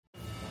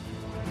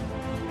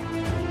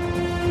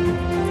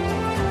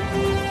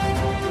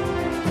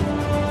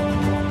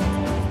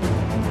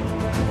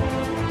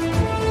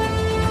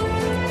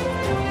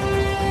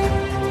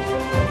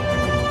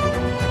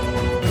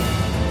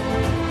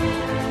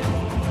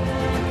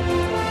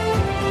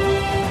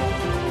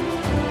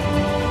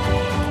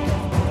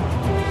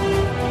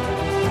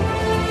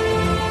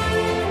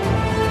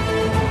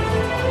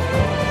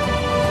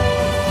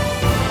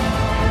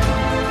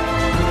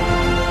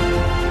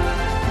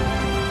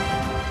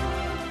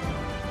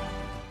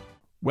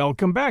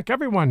Welcome back,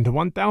 everyone, to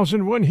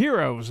 1001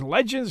 Heroes,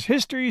 Legends,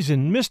 Histories,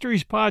 and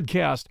Mysteries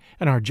podcast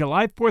and our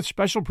July 4th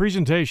special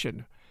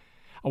presentation.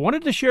 I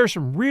wanted to share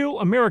some real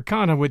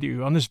Americana with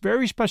you on this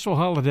very special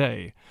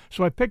holiday,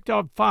 so I picked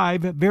out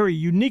 5 very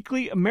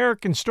uniquely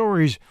American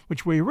stories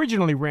which we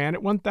originally ran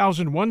at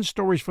 1001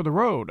 Stories for the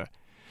Road.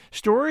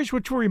 Stories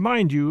which will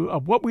remind you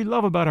of what we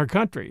love about our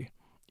country,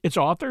 its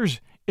authors,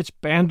 its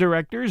band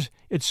directors,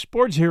 its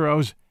sports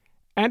heroes,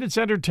 and its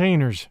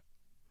entertainers.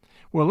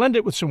 We'll end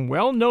it with some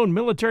well-known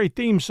military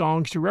theme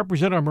songs to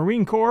represent our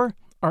Marine Corps,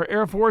 our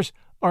Air Force,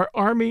 our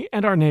Army,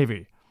 and our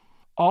Navy.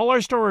 All our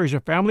stories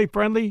are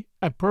family-friendly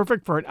and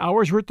perfect for an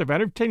hour's worth of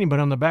entertainment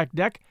on the back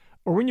deck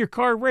or in your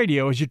car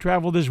radio as you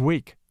travel this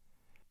week.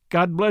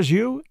 God bless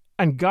you,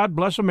 and God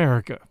bless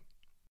America.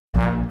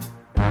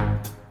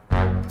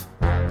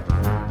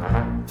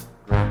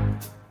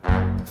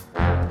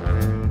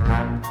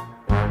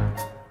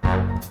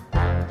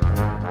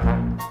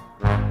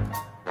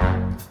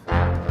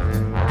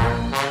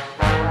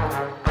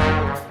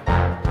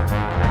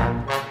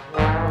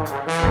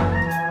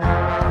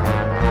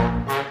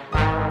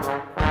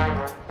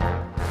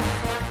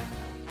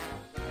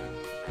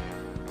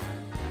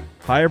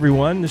 Hi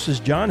everyone, this is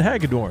John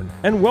Hagedorn,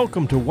 and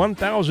welcome to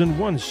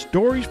 1001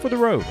 Stories for the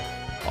Road,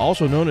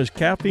 also known as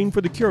Caffeine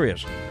for the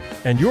Curious,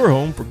 and your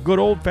home for good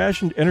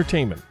old-fashioned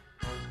entertainment.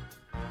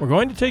 We're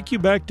going to take you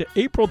back to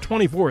April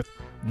 24th,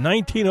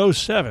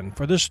 1907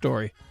 for this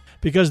story,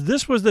 because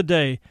this was the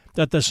day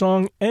that the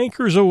song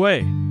Anchors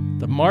Aweigh,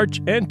 the March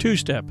and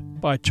Two-Step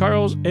by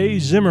Charles A.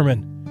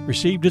 Zimmerman,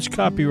 received its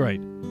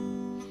copyright.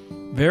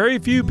 Very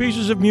few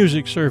pieces of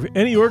music serve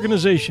any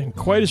organization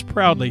quite as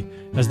proudly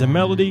as the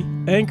melody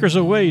Anchors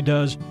Aweigh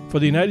does for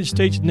the United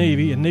States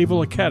Navy and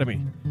Naval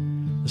Academy.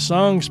 The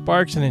song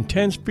sparks an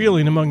intense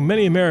feeling among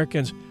many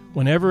Americans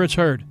whenever it's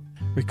heard,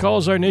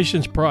 recalls our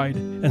nation's pride,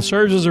 and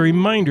serves as a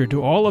reminder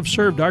to all who have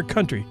served our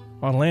country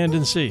on land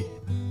and sea.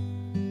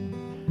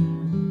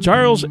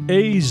 Charles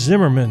A.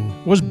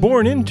 Zimmerman was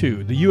born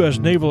into the U.S.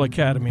 Naval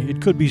Academy,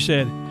 it could be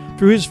said,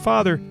 through his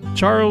father,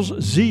 Charles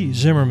Z.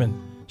 Zimmerman,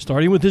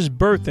 starting with his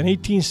birth in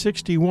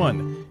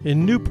 1861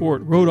 in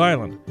Newport, Rhode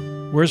Island,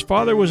 where his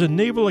father was a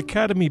Naval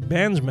Academy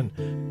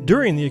bandsman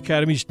during the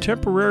Academy's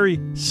temporary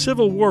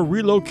Civil War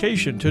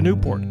relocation to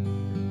Newport,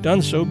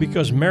 done so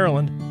because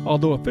Maryland,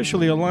 although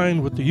officially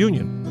aligned with the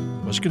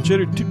Union, was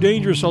considered too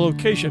dangerous a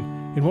location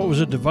in what was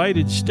a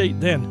divided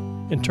state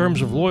then in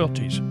terms of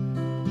loyalties.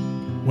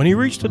 When he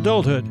reached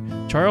adulthood,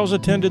 Charles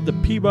attended the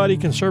Peabody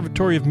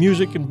Conservatory of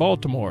Music in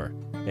Baltimore,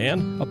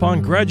 and,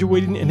 upon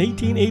graduating in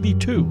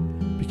 1882,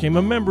 became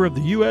a member of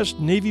the U.S.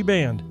 Navy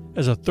Band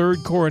as a third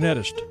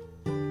cornetist.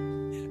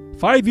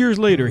 5 years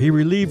later, he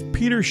relieved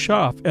Peter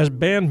Schaff as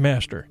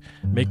bandmaster,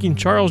 making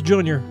Charles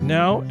Jr.,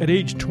 now at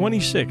age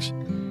 26,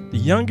 the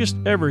youngest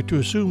ever to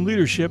assume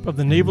leadership of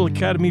the Naval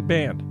Academy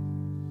Band.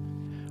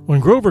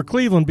 When Grover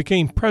Cleveland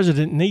became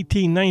president in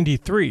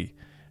 1893,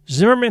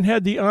 Zimmerman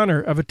had the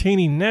honor of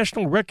attaining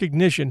national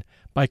recognition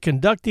by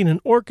conducting an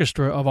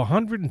orchestra of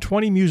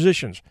 120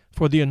 musicians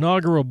for the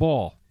inaugural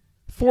ball.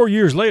 4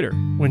 years later,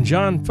 when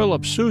John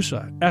Philip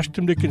Sousa asked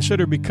him to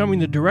consider becoming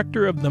the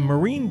director of the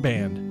Marine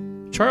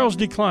Band, Charles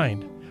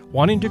declined,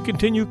 wanting to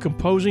continue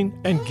composing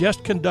and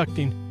guest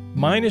conducting,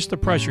 minus the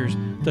pressures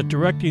that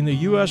directing the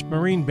U.S.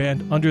 Marine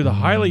Band under the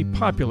highly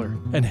popular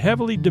and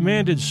heavily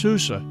demanded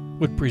Sousa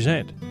would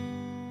present.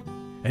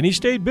 And he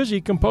stayed busy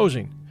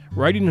composing,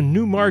 writing a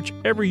new march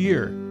every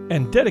year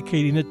and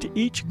dedicating it to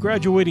each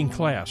graduating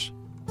class.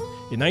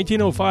 In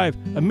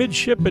 1905, a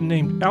midshipman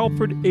named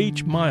Alfred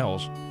H.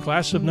 Miles,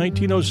 class of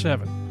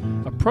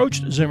 1907,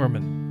 approached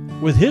Zimmerman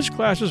with his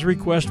class's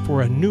request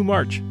for a new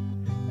march,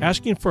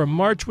 asking for a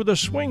march with a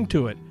swing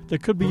to it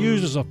that could be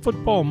used as a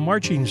football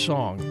marching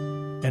song,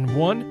 and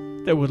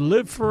one that would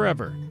live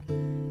forever.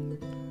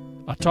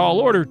 A tall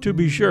order, to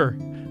be sure,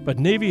 but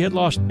Navy had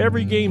lost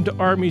every game to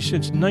Army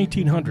since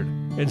 1900,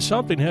 and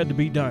something had to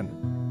be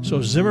done,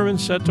 so Zimmerman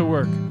set to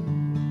work.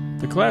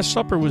 The class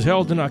supper was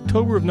held in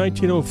October of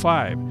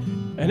 1905,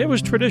 and it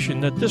was tradition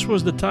that this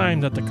was the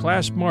time that the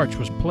class march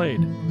was played.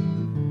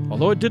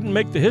 Although it didn't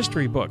make the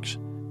history books,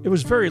 it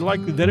was very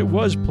likely that it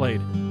was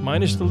played,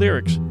 minus the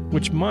lyrics,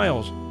 which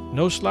Miles,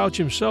 no slouch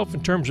himself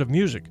in terms of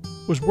music,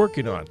 was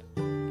working on.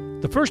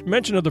 The first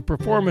mention of the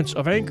performance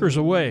of Anchors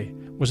Aweigh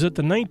was at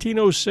the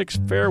 1906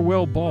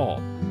 Farewell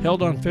Ball,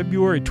 held on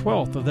February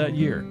 12th of that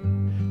year.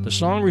 The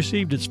song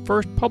received its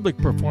first public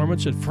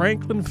performance at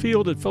Franklin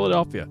Field at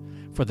Philadelphia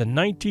for the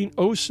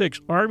 1906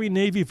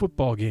 Army-Navy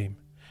football game.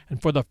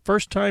 And for the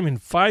first time in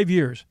 5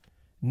 years,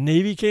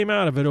 Navy came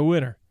out of it a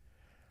winner.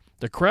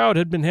 The crowd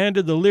had been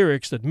handed the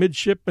lyrics that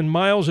Midshipman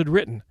Miles had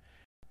written,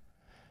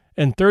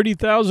 and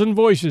 30,000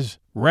 voices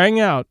rang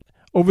out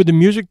over the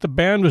music the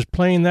band was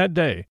playing that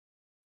day.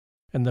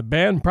 And the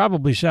band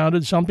probably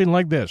sounded something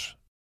like this.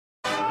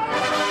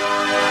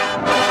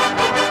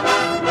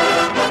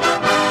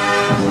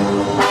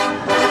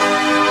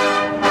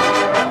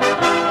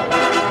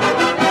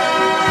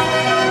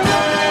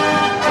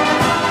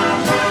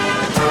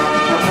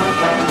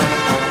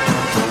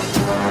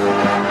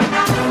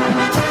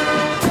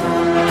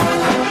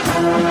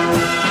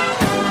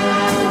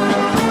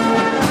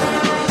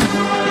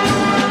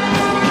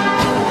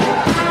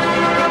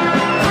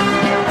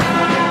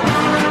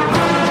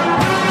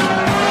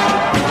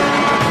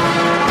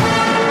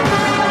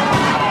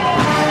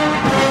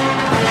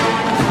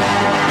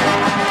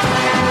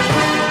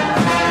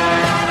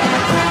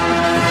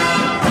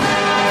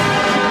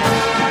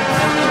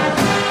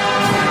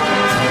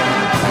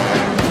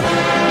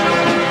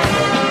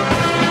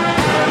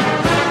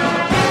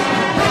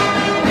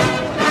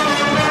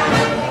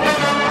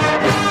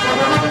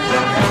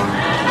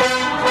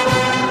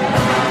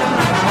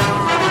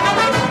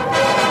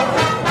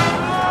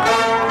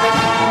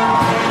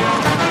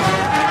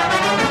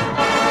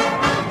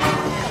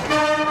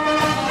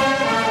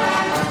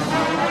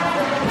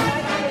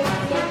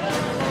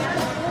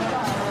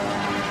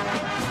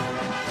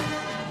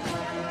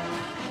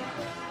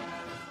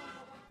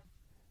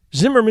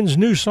 Zimmerman's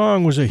new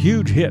song was a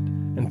huge hit,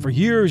 and for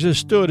years has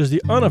stood as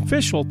the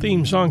unofficial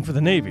theme song for the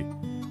Navy.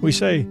 We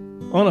say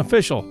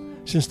unofficial,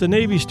 since the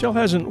Navy still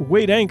hasn't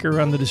weighed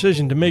anchor on the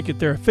decision to make it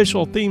their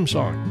official theme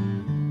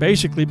song,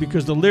 basically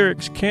because the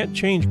lyrics can't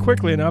change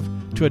quickly enough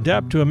to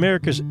adapt to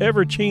America's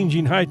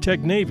ever-changing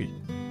high-tech Navy.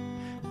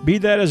 Be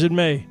that as it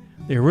may,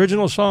 the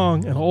original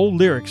song and old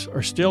lyrics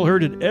are still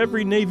heard at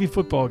every Navy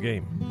football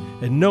game,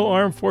 and no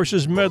Armed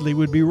Forces medley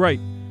would be right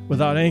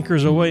without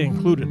Anchors Aweigh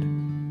included.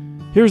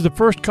 Here's the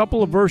first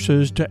couple of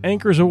verses to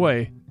Anchors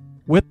Aweigh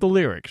with the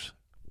lyrics.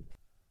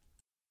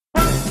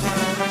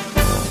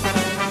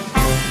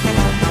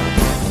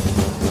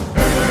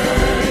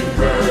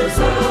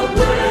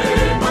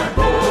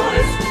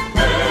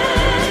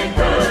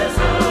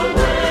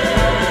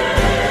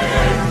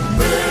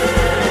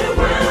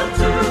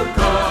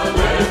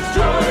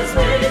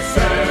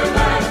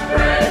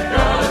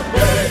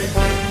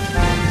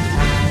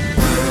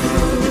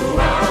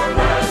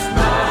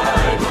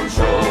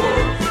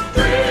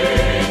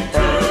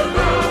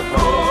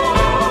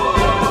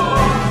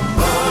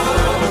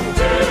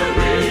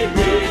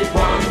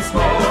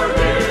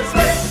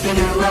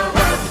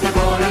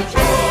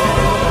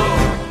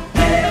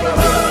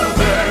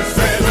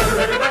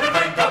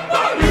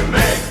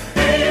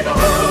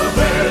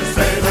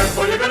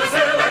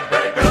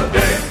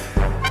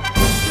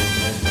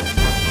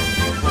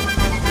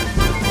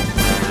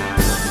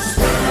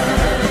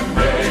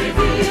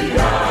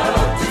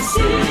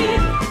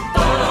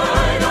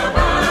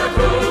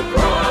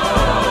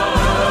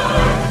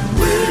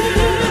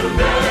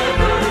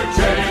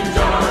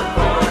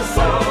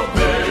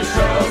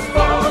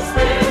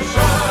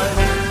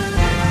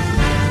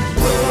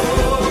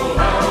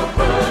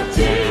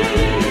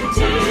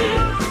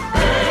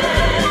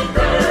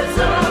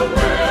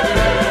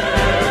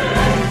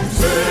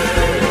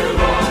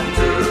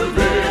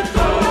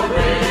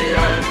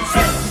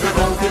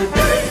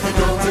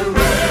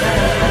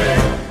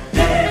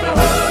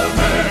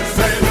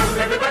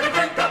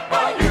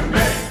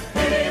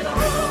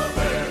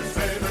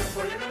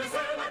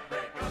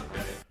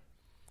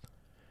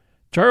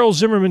 Charles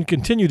Zimmerman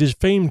continued his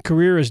famed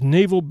career as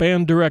naval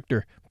band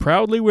director,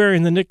 proudly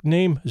wearing the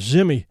nickname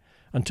Zimmy,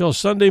 until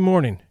Sunday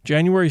morning,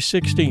 January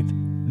 16,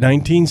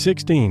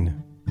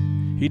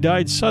 1916. He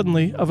died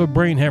suddenly of a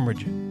brain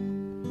hemorrhage.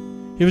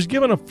 He was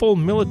given a full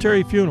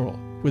military funeral,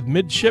 with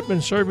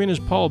midshipmen serving as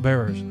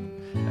pallbearers,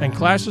 and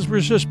classes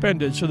were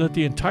suspended so that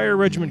the entire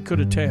regiment could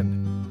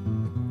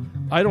attend.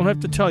 I don't have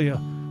to tell you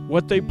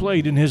what they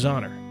played in his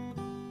honor.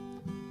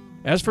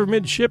 As for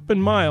Midshipman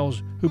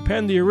Miles, who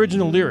penned the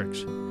original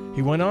lyrics,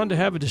 he went on to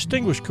have a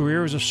distinguished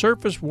career as a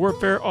surface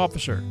warfare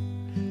officer,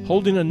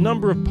 holding a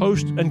number of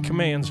posts and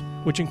commands,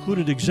 which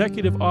included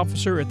executive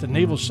officer at the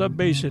Naval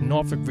Subbase in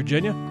Norfolk,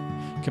 Virginia,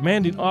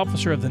 commanding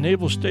officer of the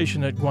Naval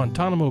Station at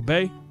Guantanamo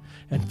Bay,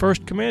 and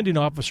first commanding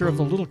officer of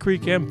the Little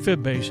Creek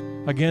Amphib Base,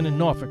 again in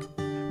Norfolk,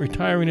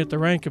 retiring at the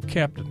rank of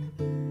captain.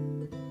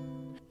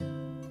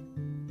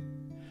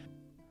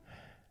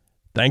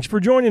 Thanks for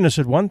joining us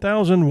at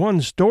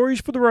 1001 Stories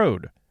for the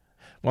Road.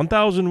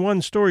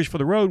 1001 Stories for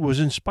the Road was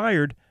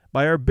inspired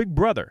by our big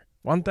brother,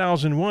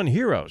 1001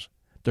 Heroes,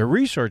 the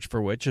research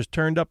for which has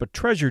turned up a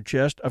treasure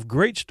chest of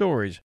great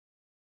stories,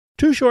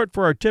 too short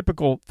for our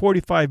typical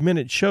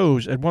 45-minute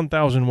shows at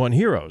 1001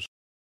 Heroes.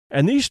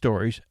 And these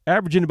stories,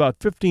 averaging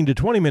about 15 to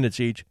 20 minutes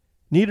each,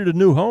 needed a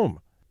new home.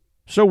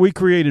 So we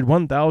created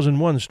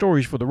 1001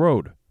 Stories for the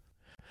Road.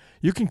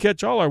 You can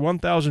catch all our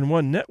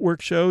 1001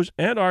 network shows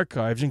and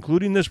archives,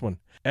 including this one,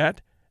 at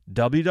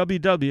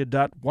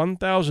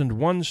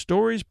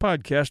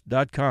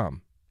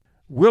www.1001storiespodcast.com.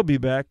 We'll be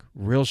back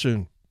real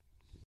soon.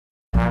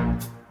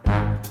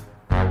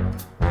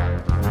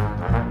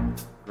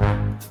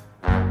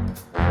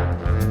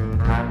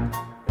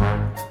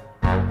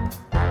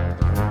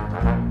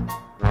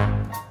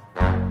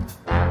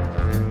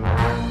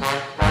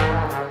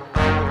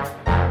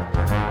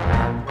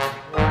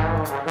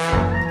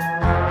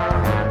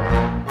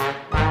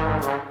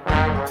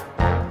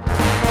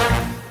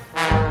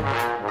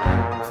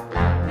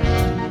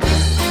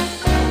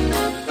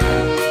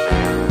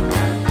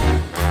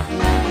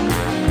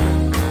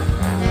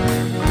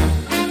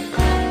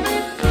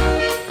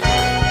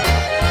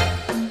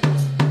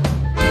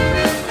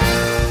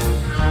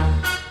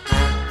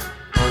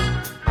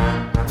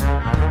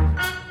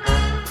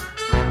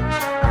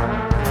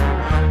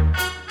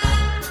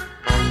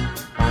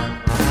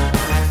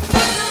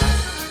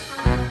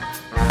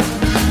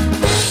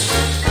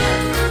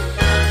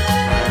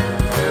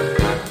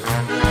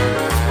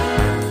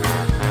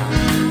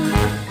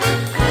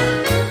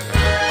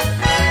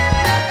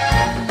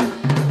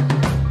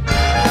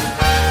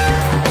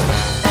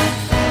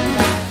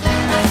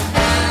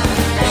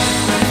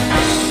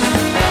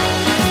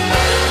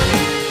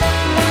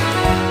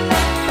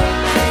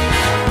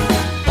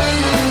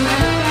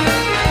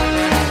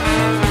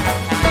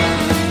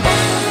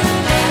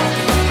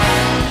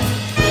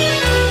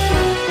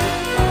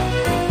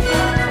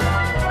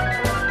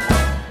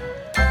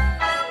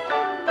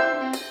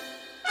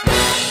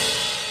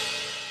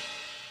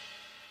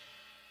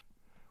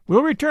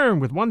 return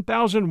with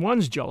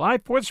 1001's July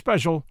 4th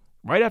special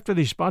right after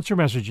these sponsor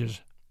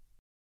messages.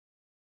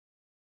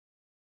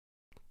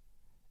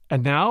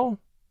 And now,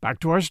 back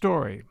to our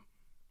story.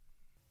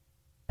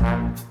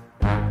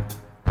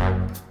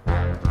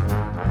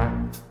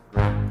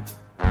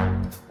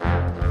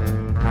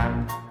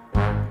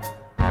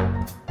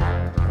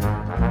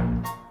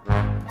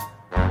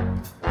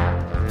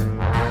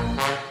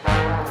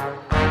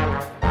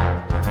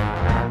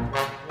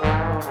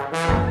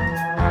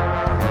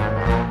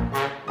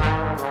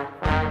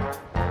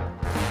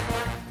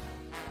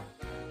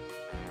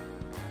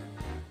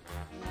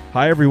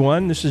 Hi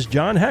everyone, this is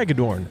John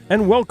Hagedorn,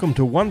 and welcome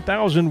to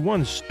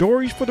 1001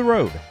 Stories for the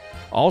Road,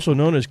 also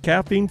known as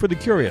Caffeine for the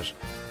Curious,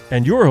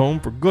 and your home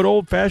for good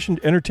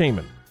old-fashioned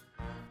entertainment.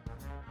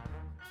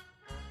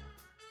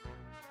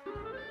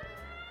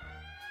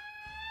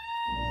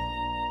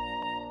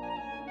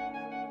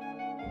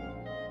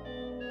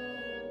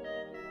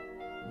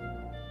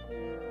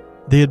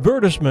 The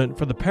advertisement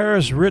for the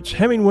Paris Ritz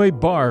Hemingway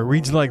bar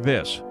reads like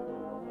this.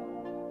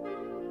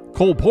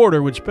 Cole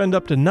Porter would spend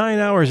up to 9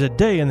 hours a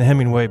day in the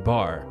Hemingway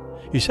bar.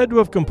 He's said to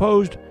have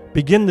composed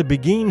Begin the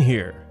Beguine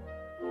here.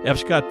 F.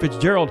 Scott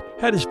Fitzgerald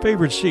had his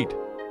favorite seat.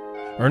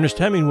 Ernest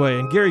Hemingway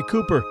and Gary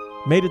Cooper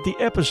made it the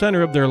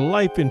epicenter of their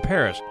life in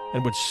Paris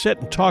and would sit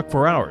and talk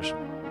for hours.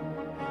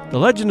 The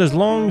legend has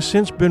long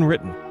since been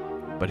written,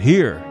 but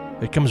here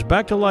it comes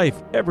back to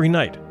life every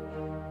night.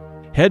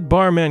 Head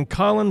barman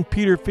Colin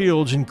Peter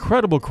Field's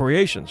incredible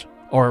creations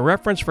are a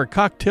reference for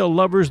cocktail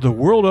lovers the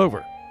world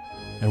over.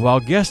 And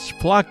while guests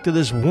flock to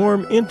this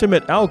warm,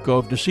 intimate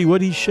alcove to see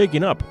what he's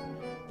shaking up,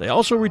 they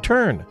also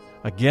return,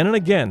 again and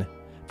again,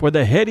 for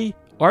the heady,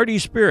 arty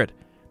spirit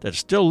that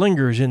still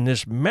lingers in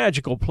this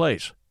magical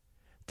place.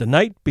 The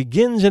night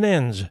begins and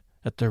ends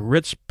at the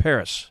Ritz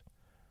Paris.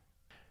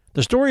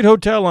 The storied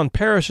hotel on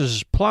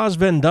Paris's Place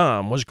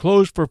Vendôme was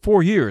closed for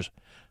 4 years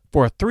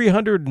for a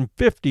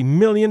 $350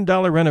 million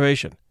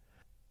renovation.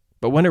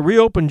 But when it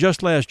reopened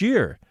just last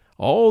year,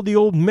 all the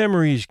old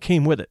memories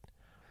came with it,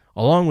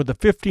 along with the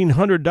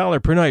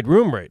 $1,500 per night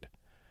room rate.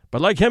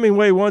 But like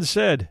Hemingway once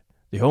said,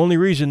 the only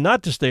reason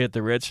not to stay at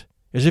the Ritz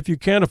is if you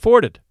can't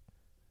afford it.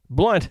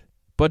 Blunt,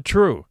 but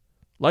true,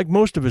 like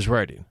most of his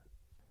writing.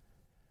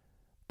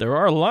 There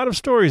are a lot of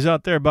stories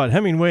out there about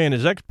Hemingway and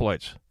his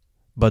exploits,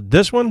 but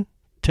this one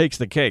takes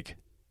the cake.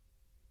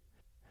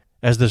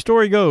 As the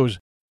story goes,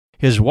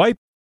 his wife,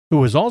 who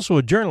was also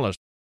a journalist,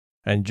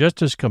 and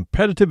just as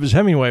competitive as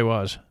Hemingway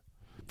was,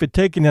 had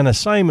taken an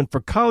assignment for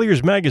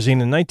Collier's magazine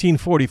in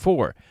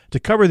 1944 to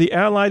cover the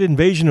Allied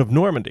invasion of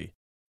Normandy,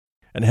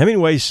 and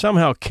Hemingway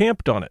somehow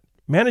camped on it,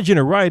 managing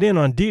to ride in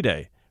on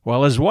D-Day,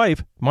 while his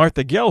wife,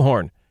 Martha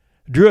Gellhorn,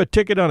 drew a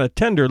ticket on a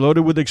tender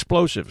loaded with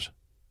explosives.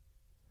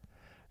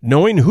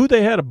 Knowing who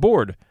they had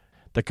aboard,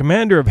 the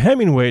commander of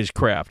Hemingway's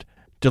craft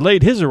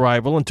delayed his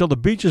arrival until the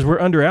beaches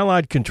were under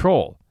Allied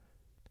control.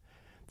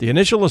 The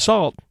initial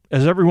assault,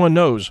 as everyone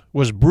knows,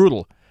 was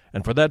brutal,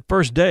 and for that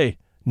first day,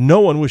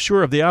 no one was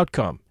sure of the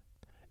outcome.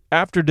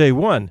 After day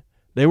 1,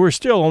 they were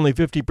still only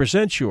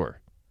 50% sure.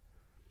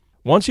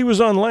 Once he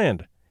was on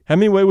land,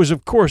 Hemingway was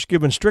of course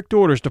given strict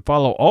orders to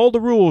follow all the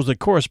rules that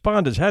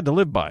correspondents had to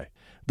live by,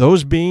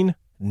 those being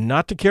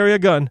not to carry a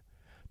gun,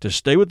 to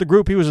stay with the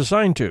group he was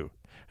assigned to,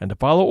 and to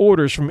follow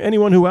orders from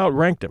anyone who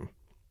outranked him.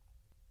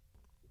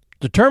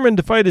 Determined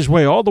to fight his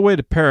way all the way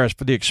to Paris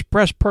for the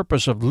express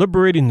purpose of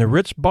liberating the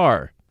Ritz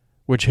bar,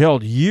 which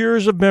held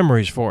years of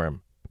memories for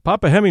him,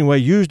 Papa Hemingway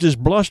used his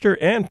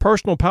bluster and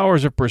personal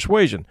powers of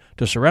persuasion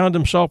to surround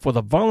himself with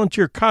a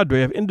volunteer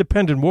cadre of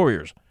independent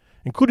warriors,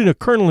 including a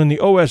colonel in the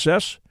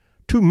OSS,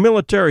 2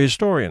 military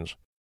historians,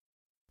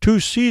 2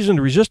 seasoned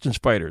resistance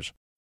fighters,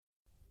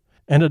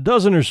 and a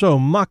dozen or so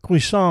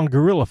mock-puissant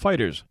guerrilla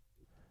fighters,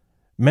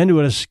 men who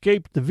had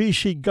escaped the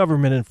Vichy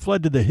government and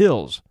fled to the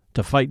hills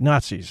to fight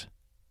Nazis.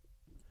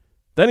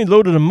 Then he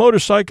loaded a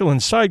motorcycle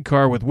and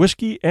sidecar with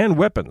whiskey and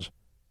weapons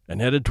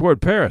and headed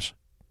toward Paris.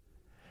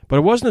 But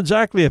it wasn't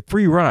exactly a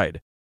free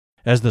ride,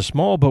 as the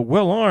small but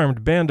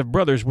well-armed band of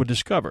brothers would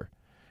discover,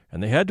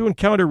 and they had to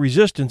encounter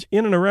resistance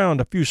in and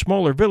around a few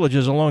smaller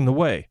villages along the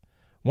way,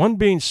 one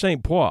being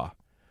St. Pois,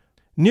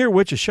 near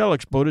which a shell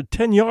exploded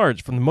 10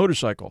 yards from the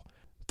motorcycle,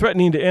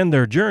 threatening to end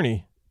their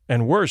journey,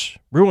 and worse,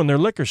 ruin their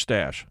liquor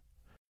stash.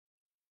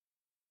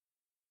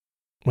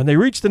 When they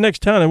reached the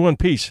next town in one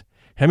piece,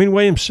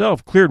 Hemingway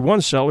himself cleared one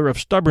cellar of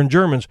stubborn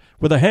Germans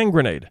with a hand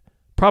grenade,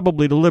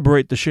 probably to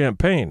liberate the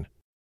champagne.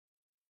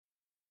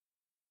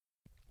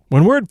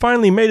 When word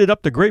finally made it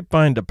up the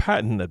grapevine to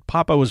Patton that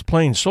Papa was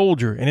playing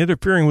soldier and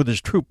interfering with his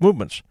troop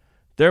movements,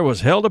 there was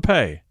hell to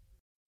pay.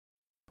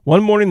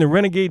 One morning the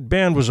renegade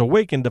band was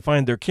awakened to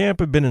find their camp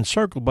had been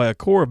encircled by a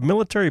corps of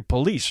military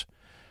police,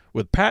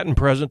 with Patton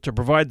present to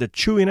provide the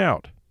chewing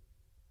out.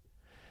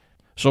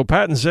 So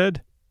Patton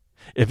said,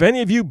 "If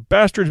any of you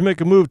bastards make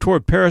a move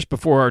toward Paris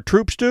before our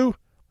troops do,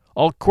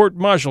 I'll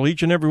court-martial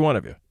each and every one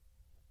of you."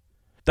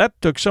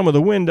 That took some of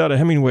the wind out of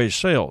Hemingway's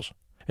sails,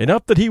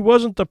 enough that he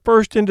wasn't the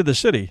first into the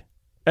city,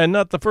 and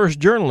not the first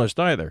journalist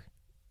either.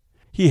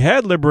 He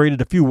had liberated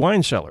a few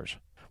wine cellars,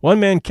 One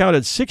man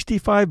counted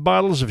 65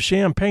 bottles of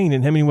champagne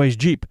in Hemingway's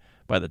Jeep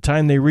by the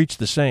time they reached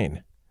the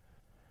Seine.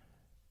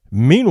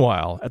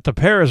 Meanwhile, at the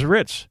Paris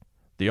Ritz,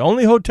 the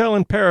only hotel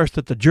in Paris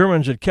that the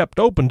Germans had kept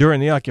open during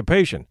the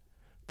occupation,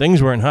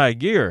 things were in high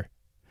gear.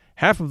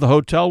 Half of the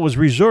hotel was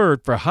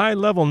reserved for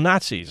high-level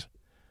Nazis,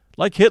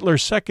 like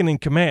Hitler's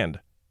second-in-command,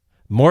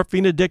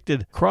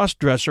 morphine-addicted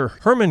cross-dresser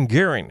Hermann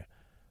Goering,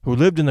 who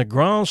lived in the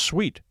Grand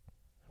Suite,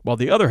 while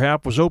the other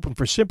half was open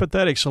for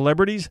sympathetic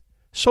celebrities,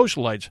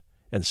 socialites,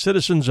 and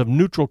citizens of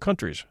neutral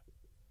countries.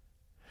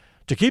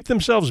 To keep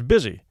themselves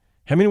busy,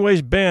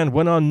 Hemingway's band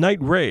went on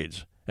night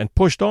raids and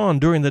pushed on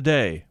during the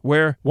day,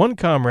 where, one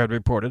comrade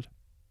reported,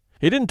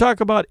 he didn't talk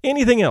about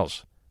anything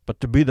else but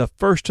to be the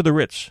first to the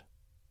Ritz.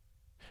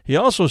 He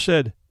also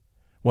said,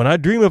 "When I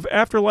dream of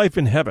afterlife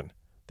in heaven,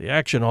 the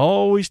action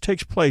always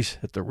takes place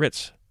at the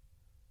Ritz."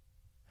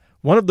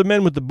 One of the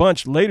men with the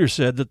bunch later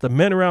said that the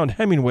men around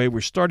Hemingway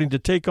were starting to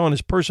take on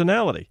his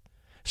personality,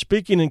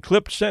 speaking in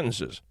clipped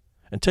sentences,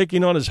 and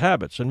taking on his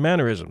habits and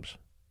mannerisms.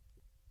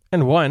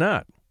 And why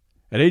not?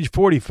 At age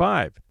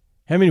 45,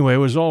 Hemingway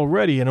was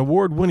already an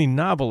award-winning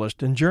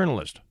novelist and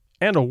journalist,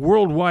 and a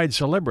worldwide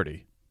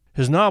celebrity.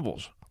 His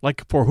novels,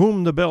 like For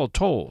Whom the Bell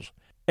Tolls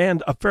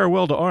and A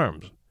Farewell to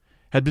Arms,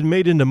 had been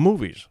made into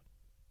movies.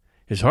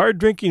 His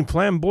hard-drinking,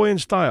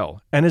 flamboyant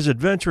style and his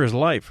adventurous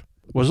life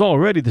was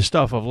already the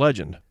stuff of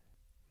legend.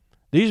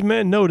 These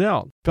men, no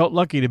doubt, felt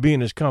lucky to be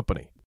in his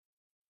company.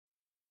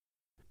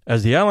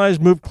 As the Allies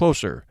moved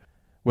closer,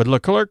 with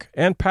Leclerc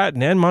and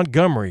Patton and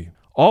Montgomery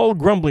all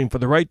grumbling for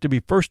the right to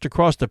be first to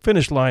cross the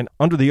finish line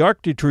under the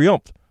Arc de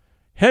Triomphe,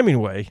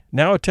 Hemingway,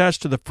 now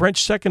attached to the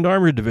French 2nd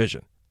Armored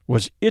Division,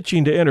 was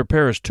itching to enter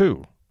Paris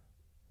too.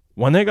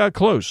 When they got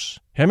close,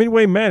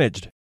 Hemingway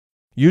managed,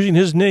 using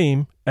his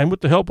name and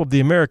with the help of the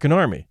American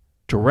Army,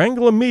 to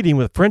wrangle a meeting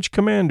with French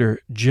Commander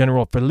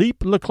General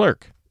Philippe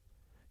Leclerc.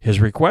 His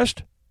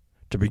request?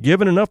 To be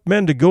given enough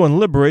men to go and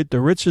liberate the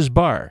Ritz's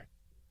bar.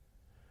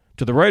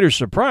 To the writer's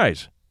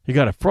surprise, he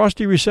got a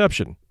frosty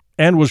reception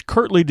and was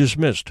curtly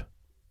dismissed.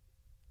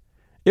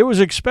 It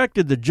was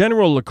expected that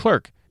General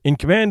Leclerc, in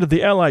command of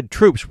the Allied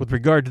troops with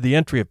regard to the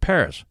entry of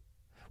Paris,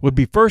 would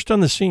be first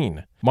on the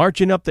scene,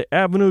 marching up the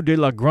Avenue de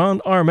la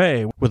Grande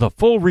Armée with a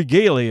full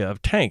regalia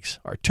of tanks,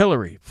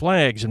 artillery,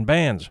 flags, and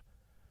bands.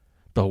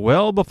 But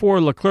well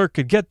before Leclerc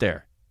could get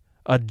there,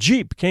 a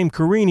jeep came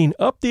careening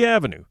up the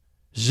avenue,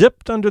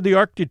 zipped under the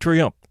Arc de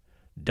Triomphe,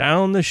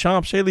 down the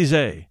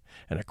Champs-Élysées,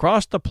 and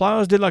across the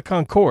Place de la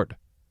Concorde,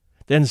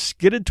 then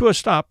skidded to a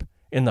stop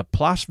in the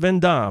Place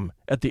Vendôme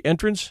at the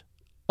entrance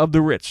of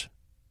the Ritz.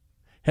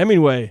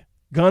 Hemingway,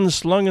 gun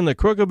slung in the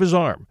crook of his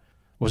arm,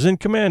 was in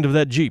command of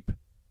that jeep.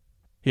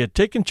 He had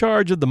taken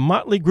charge of the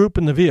motley group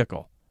in the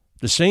vehicle,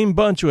 the same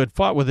bunch who had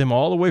fought with him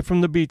all the way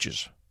from the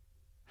beaches.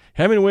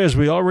 Hemingway, as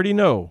we already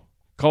know,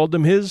 called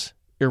them his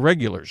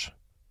irregulars.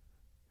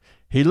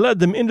 He led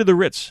them into the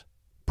Ritz,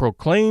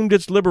 proclaimed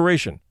its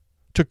liberation,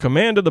 took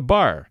command of the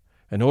bar,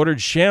 and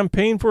ordered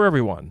champagne for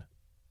everyone.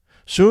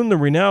 Soon the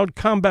renowned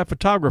combat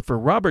photographer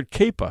Robert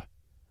Capa,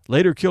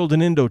 later killed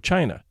in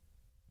Indochina,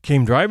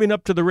 came driving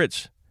up to the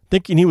Ritz,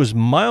 thinking he was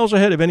miles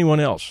ahead of anyone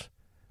else,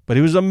 but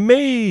he was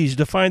amazed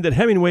to find that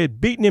Hemingway had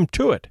beaten him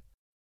to it.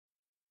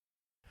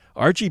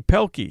 Archie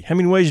Pelkey,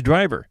 Hemingway's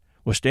driver,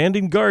 was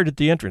standing guard at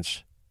the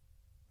entrance.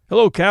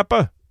 "Hello,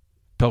 Capa,"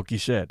 Pelkey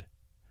said.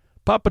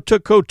 "Papa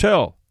took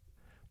hotel.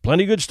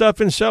 Plenty good stuff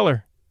in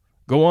cellar.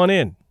 Go on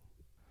in."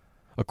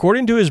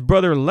 According to his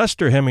brother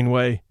Lester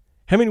Hemingway,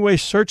 Hemingway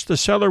searched the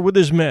cellar with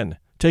his men,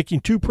 taking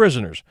 2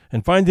 prisoners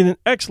and finding an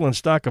excellent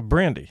stock of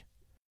brandy.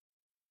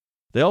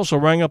 They also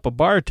rang up a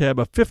bar tab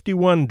of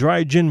 51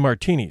 dry gin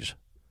martinis.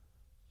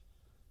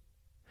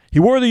 He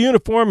wore the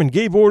uniform and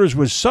gave orders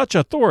with such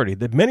authority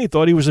that many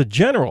thought he was a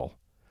general,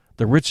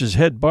 the Ritz's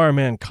head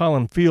barman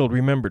Colin Field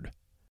remembered.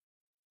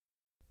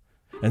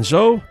 And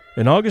so,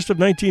 in August of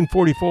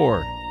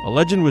 1944, a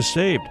legend was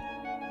saved,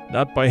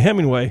 not by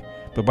Hemingway,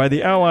 but by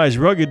the Allies'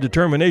 rugged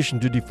determination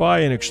to defy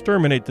and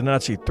exterminate the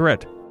Nazi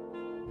threat.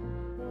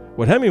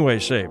 What Hemingway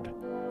saved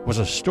was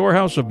a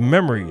storehouse of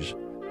memories,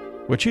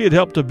 which he had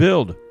helped to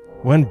build.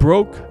 When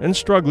broke and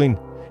struggling,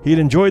 he had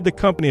enjoyed the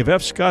company of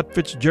F. Scott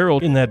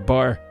Fitzgerald in that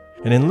bar,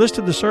 and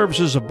enlisted the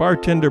services of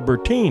bartender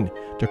Bertine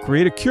to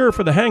create a cure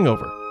for the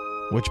hangover,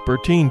 which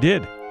Bertine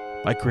did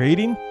by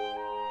creating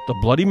the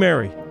Bloody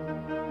Mary.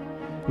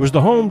 It was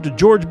the home to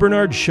George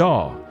Bernard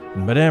Shaw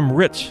and Madame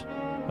Ritz,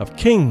 of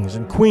kings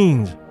and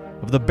queens,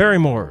 of the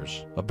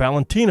Barrymores, of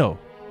Valentino,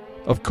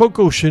 of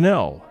Coco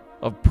Chanel,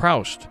 of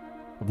Proust,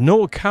 of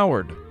Noel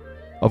Coward,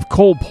 of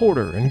Cole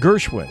Porter and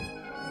Gershwin,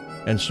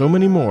 and so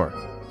many more.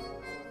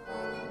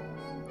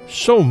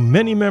 So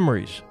many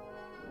memories,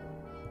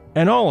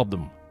 and all of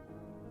them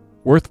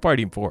worth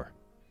fighting for.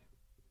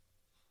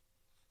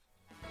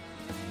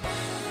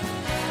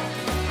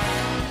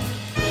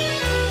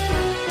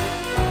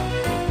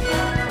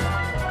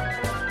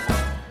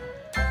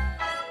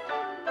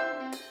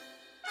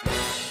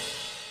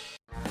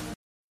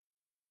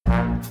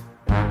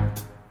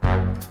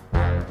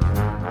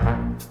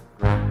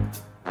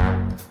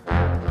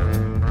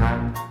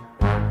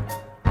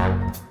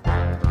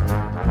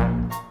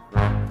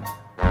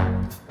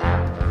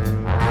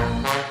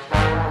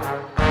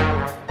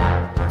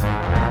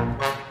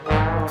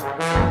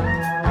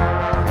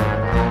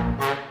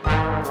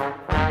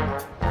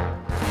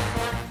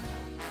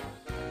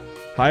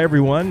 Hi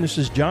everyone, this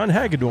is John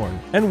Hagedorn,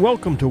 and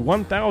welcome to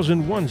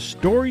 1001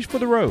 Stories for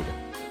the Road,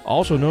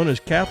 also known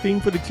as Caffeine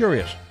for the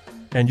Curious,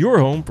 and your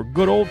home for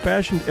good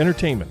old-fashioned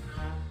entertainment.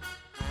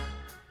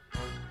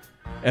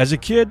 As a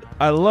kid,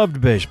 I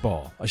loved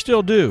baseball. I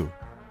still do.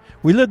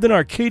 We lived in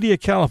Arcadia,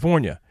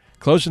 California,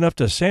 close enough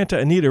to Santa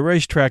Anita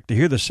Racetrack to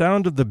hear the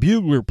sound of the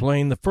bugler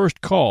playing the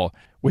first call,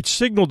 which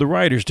signaled the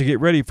riders to get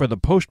ready for the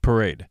post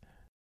parade.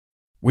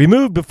 We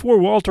moved before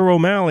Walter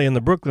O'Malley and the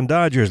Brooklyn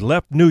Dodgers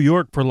left New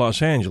York for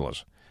Los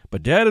Angeles,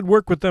 but Dad had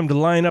worked with them to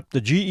line up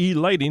the GE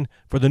lighting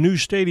for the new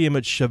stadium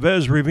at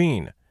Chavez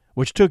Ravine,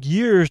 which took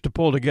years to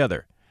pull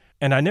together,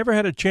 and I never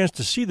had a chance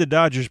to see the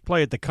Dodgers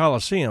play at the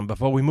Coliseum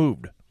before we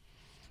moved.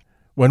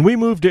 When we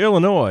moved to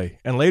Illinois,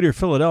 and later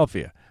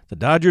Philadelphia, the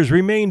Dodgers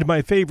remained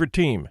my favorite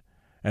team,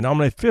 and on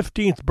my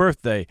 15th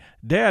birthday,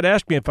 Dad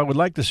asked me if I would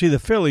like to see the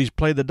Phillies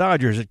play the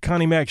Dodgers at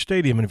Connie Mack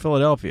Stadium in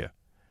Philadelphia.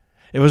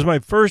 It was my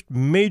first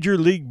major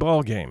league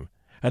ball game,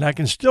 and I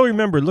can still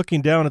remember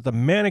looking down at the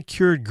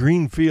manicured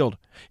green field,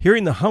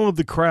 hearing the hum of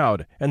the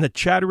crowd and the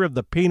chatter of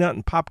the peanut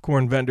and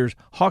popcorn vendors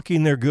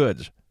hawking their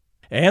goods,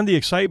 and the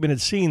excitement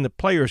at seeing the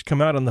players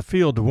come out on the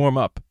field to warm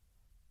up.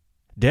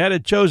 Dad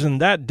had chosen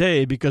that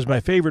day because my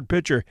favorite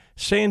pitcher,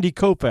 Sandy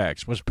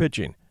Koufax, was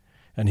pitching,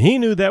 and he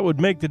knew that would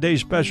make the day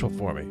special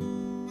for me.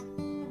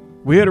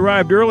 We had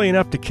arrived early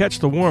enough to catch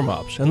the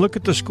warm-ups and look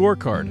at the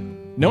scorecard.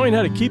 Knowing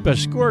how to keep a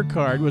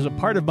scorecard was a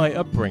part of my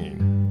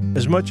upbringing,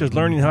 as much as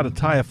learning how to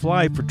tie a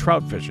fly for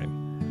trout fishing.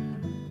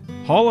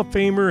 Hall of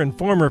Famer and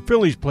former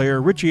Phillies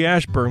player Richie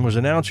Ashburn was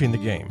announcing the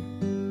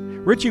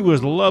game. Richie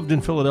was loved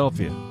in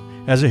Philadelphia.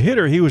 As a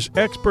hitter, he was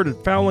expert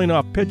at fouling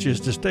off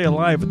pitches to stay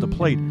alive at the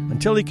plate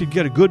until he could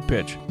get a good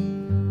pitch.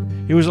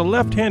 He was a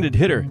left-handed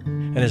hitter,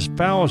 and his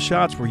foul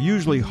shots were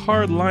usually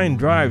hard-line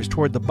drives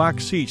toward the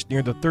box seats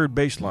near the third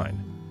baseline.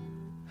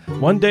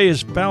 One day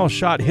his foul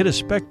shot hit a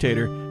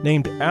spectator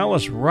named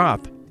Alice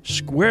Roth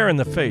square in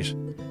the face,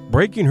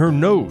 breaking her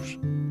nose.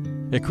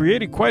 It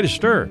created quite a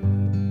stir.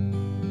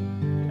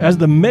 As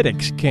the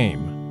medics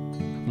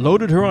came,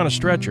 loaded her on a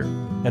stretcher,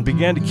 and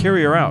began to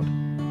carry her out,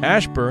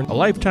 Ashburn, a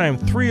lifetime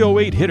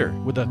 .308 hitter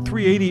with a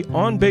 .380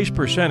 on-base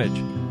percentage,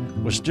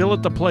 was still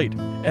at the plate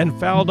and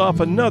fouled off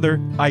another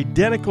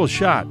identical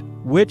shot,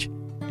 which,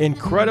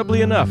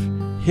 incredibly enough,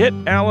 hit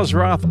Alice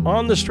Roth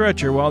on the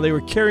stretcher while they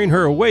were carrying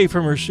her away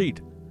from her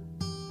seat.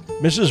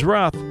 Mrs.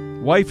 Roth,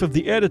 wife of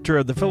the editor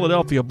of the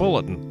Philadelphia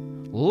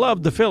Bulletin,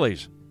 loved the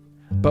Phillies,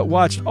 but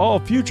watched all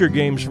future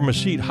games from a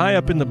seat high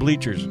up in the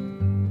bleachers.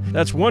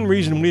 That's one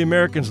reason we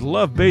Americans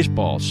love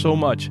baseball so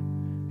much.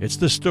 It's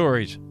the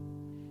stories.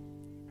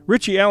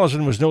 Richie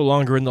Allison was no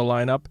longer in the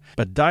lineup,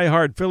 but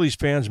die-hard Phillies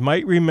fans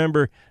might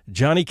remember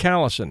Johnny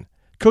Callison,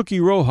 Cookie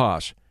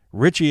Rojas,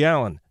 Richie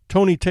Allen,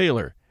 Tony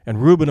Taylor,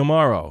 and Ruben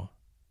Amaro.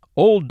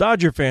 Old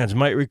Dodger fans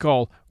might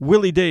recall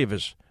Willie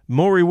Davis,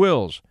 Maury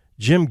Wills,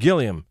 Jim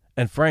Gilliam,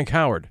 and Frank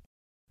Howard.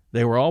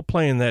 They were all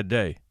playing that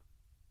day.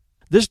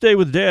 This day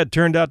with Dad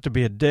turned out to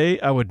be a day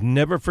I would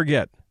never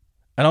forget,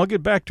 and I'll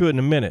get back to it in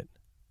a minute.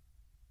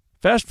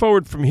 Fast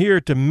forward from here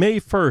to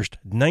May 1st,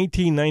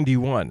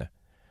 1991.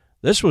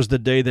 This was the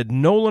day that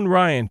Nolan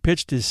Ryan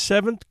pitched his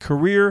 7th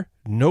career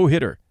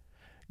no-hitter,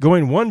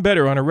 going one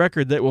better on a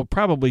record that will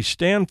probably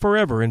stand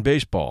forever in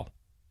baseball.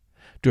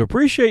 To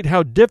appreciate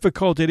how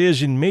difficult it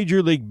is in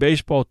Major League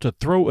Baseball to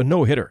throw a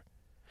no-hitter,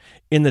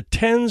 in the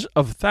tens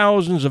of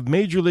thousands of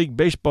Major League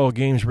Baseball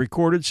games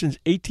recorded since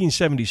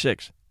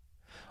 1876,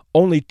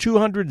 only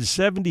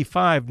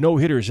 275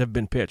 no-hitters have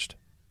been pitched.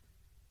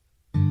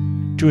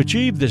 To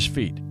achieve this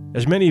feat,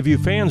 as many of you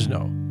fans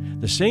know,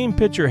 the same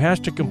pitcher has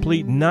to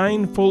complete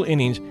 9 full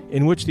innings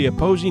in which the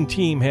opposing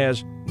team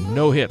has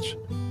no hits.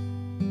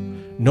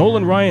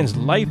 Nolan Ryan's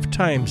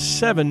lifetime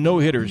 7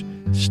 no-hitters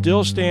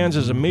still stands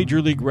as a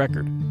Major League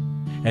record,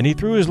 and he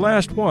threw his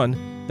last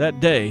one that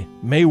day,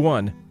 May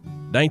 1,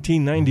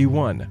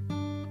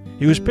 1991.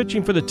 He was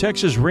pitching for the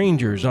Texas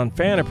Rangers on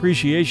Fan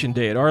Appreciation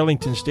Day at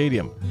Arlington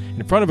Stadium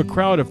in front of a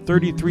crowd of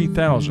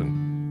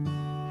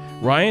 33,000.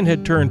 Ryan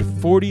had turned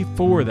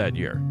 44 that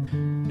year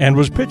and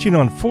was pitching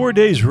on 4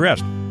 days'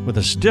 rest with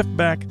a stiff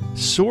back,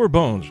 sore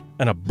bones,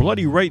 and a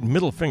bloody right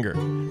middle finger,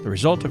 the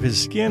result of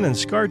his skin and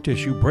scar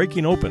tissue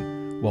breaking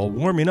open while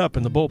warming up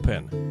in the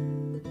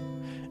bullpen.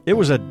 It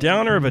was a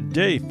downer of a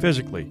day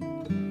physically,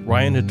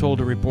 Ryan had told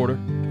a reporter.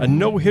 A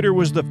no-hitter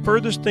was the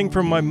furthest thing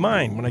from my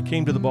mind when I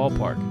came to the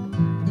ballpark.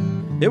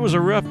 It was a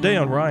rough day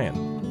on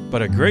Ryan,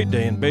 but a great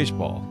day in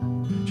baseball.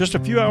 Just a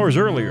few hours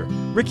earlier,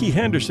 Rickey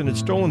Henderson had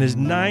stolen his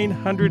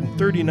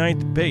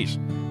 939th base,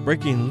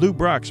 breaking Lou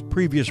Brock's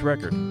previous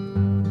record.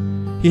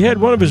 He had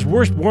one of his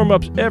worst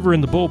warm-ups ever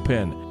in the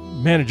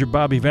bullpen, manager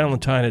Bobby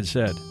Valentine had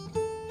said.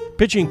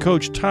 Pitching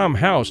coach Tom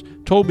House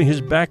told me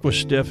his back was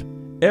stiff.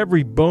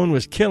 Every bone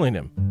was killing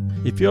him.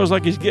 He feels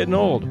like he's getting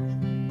old.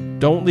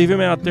 Don't leave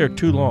him out there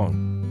too long.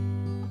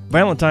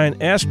 Valentine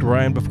asked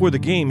Ryan before the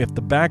game if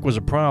the back was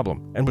a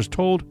problem and was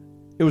told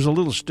it was a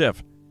little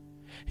stiff.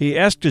 He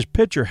asked his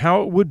pitcher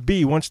how it would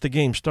be once the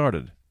game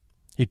started.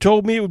 He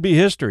told me it would be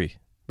history,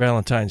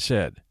 Valentine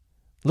said.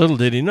 Little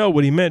did he know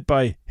what he meant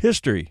by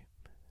history.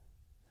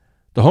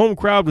 The home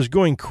crowd was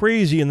going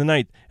crazy in the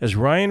ninth as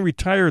Ryan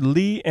retired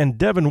Lee and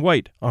Devin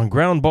White on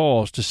ground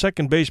balls to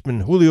second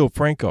baseman Julio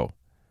Franco.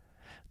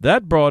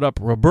 That brought up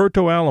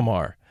Roberto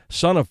Alomar,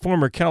 son of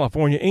former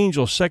California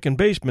Angels second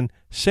baseman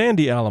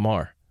Sandy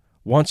Alomar,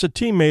 once a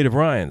teammate of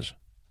Ryan's.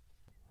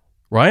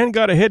 Ryan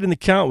got ahead in the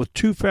count with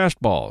 2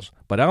 fastballs,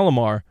 but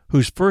Alomar,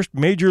 whose first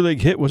major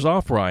league hit was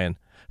off Ryan,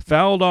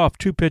 fouled off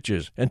 2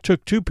 pitches and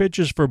took 2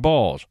 pitches for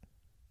balls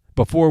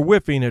before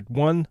whiffing at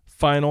one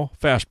final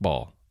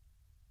fastball.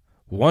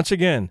 Once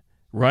again,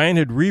 Ryan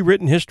had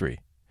rewritten history.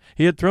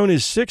 He had thrown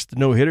his 6th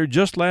no-hitter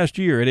just last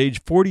year at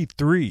age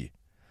 43.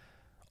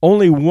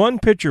 Only one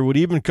pitcher would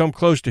even come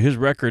close to his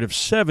record of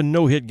 7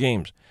 no-hit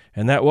games,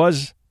 and that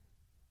was,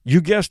 you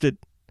guessed it,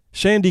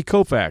 Sandy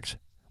Koufax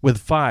with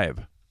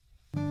 5.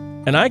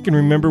 And I can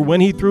remember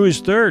when he threw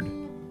his 3rd.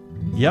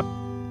 Yep,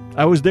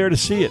 I was there to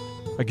see it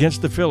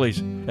against the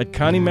Phillies at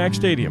Connie Mack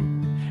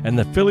Stadium, and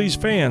the Phillies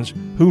fans,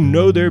 who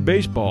know their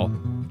baseball,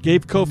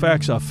 gave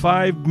Koufax a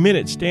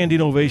 5-minute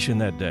standing ovation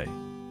that day.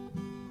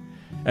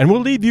 And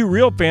we'll leave you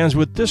real fans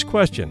with this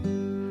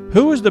question.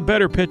 Who is the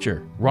better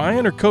pitcher,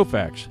 Ryan or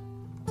Koufax?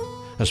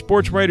 A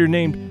sports writer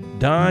named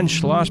Don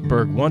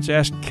Schlossberg once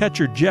asked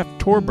catcher Jeff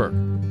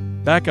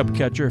Torberg, backup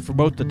catcher for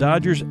both the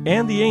Dodgers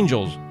and the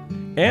Angels,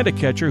 and a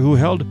catcher who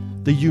held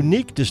the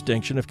unique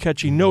distinction of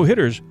catching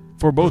no-hitters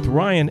for both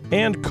Ryan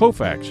and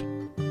Koufax.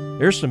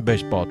 There's some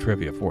baseball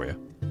trivia for you.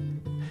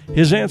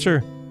 His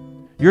answer,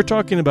 you're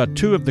talking about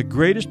 2 of the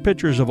greatest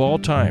pitchers of all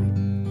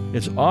time.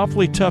 It's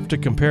awfully tough to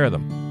compare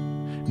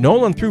them.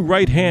 Nolan threw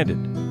right-handed,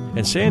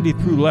 and Sandy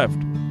threw left.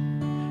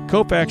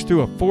 Koufax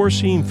threw a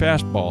 4-seam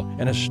fastball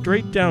and a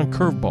straight-down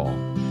curveball,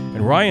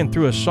 and Ryan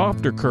threw a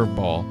softer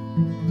curveball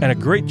and a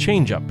great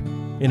changeup,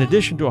 in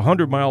addition to a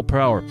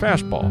 100-mile-per-hour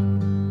fastball.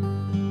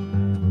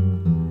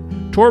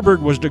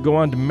 Torberg was to go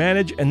on to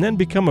manage and then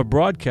become a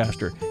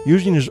broadcaster,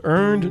 using his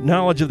earned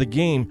knowledge of the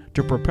game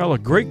to propel a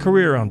great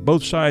career on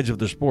both sides of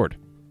the sport.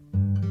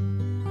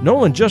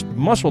 Nolan just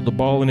muscled the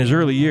ball in his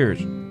early years.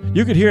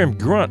 You could hear him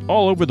grunt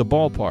all over the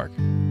ballpark.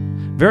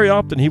 Very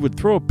often he would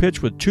throw a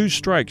pitch with 2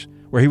 strikes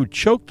where he would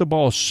choke the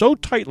ball so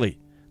tightly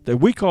that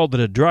we called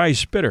it a dry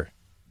spitter.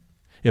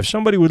 If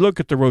somebody would look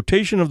at the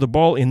rotation of the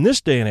ball in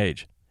this day and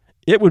age,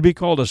 it would be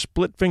called a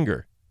split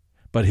finger.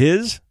 But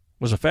his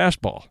was a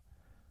fastball.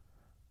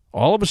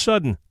 All of a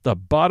sudden, the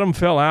bottom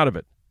fell out of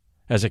it.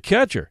 As a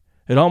catcher,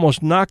 it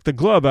almost knocked the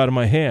glove out of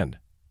my hand.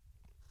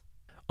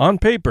 On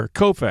paper,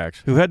 Koufax,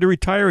 who had to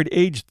retire at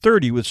age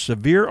 30 with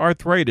severe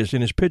arthritis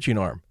in his pitching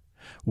arm,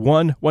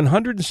 won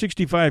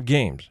 165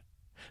 games,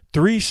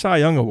 3 Cy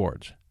Young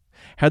Awards,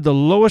 had the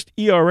lowest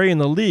ERA in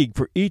the league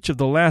for each of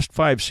the last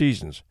 5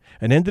 seasons,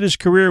 and ended his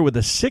career with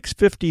a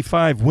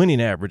 .655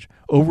 winning average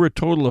over a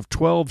total of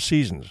 12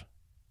 seasons.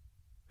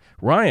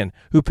 Ryan,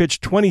 who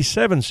pitched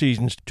 27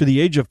 seasons to the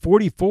age of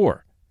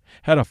 44,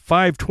 had a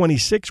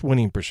 .526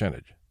 winning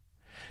percentage.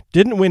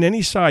 Didn't win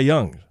any Cy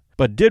Youngs,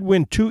 but did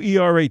win 2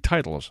 ERA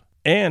titles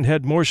and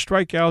had more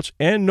strikeouts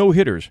and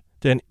no-hitters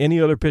than any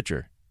other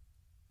pitcher.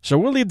 So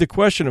we'll leave the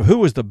question of who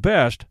was the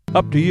best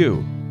up to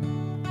you.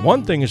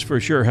 One thing is for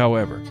sure,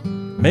 however.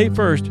 May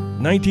 1st,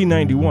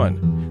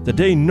 1991, the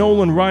day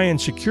Nolan Ryan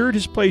secured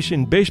his place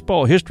in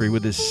baseball history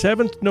with his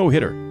 7th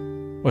no-hitter,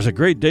 was a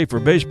great day for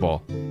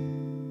baseball.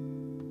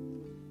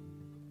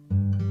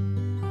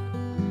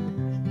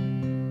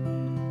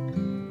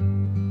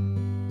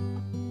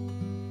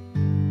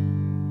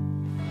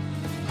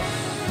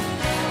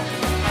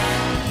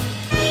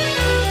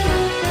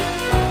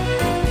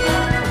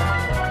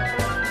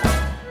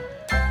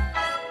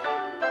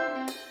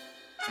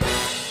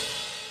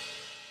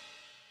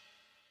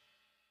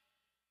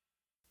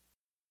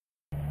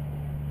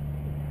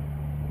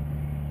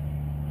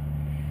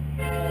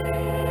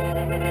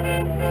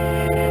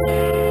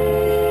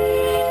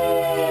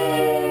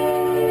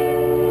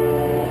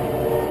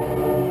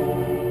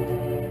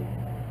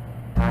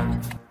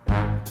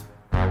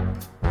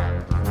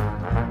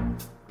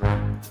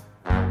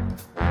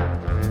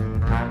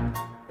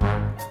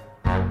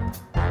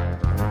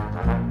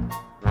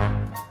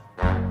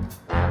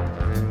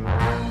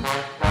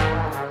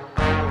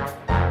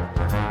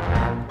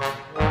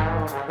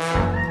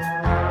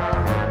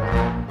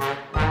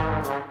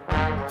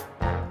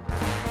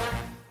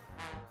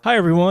 Hi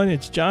everyone,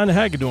 it's John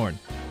Hagedorn,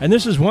 and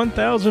this is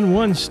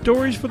 1001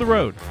 Stories for the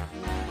Road.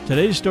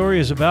 Today's story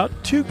is about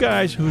 2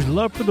 guys whose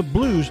love for the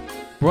blues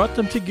brought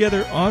them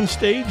together on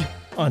stage,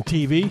 on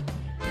TV,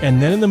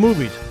 and then in the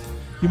movies.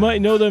 You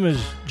might know them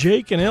as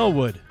Jake and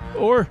Elwood,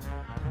 or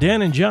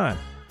Dan and John,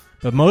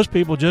 but most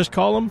people just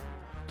call them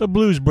the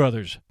Blues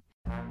Brothers.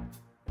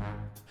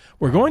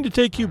 We're going to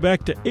take you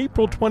back to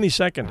April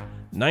 22nd,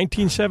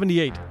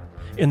 1978,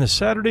 in the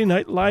Saturday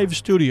Night Live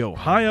studio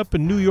high up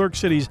in New York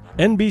City's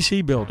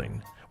NBC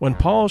building, when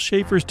Paul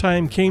Schaefer's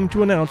time came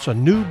to announce a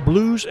new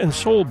blues and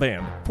soul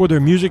band for their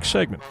music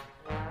segment.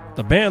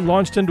 The band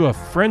launched into a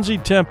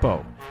frenzied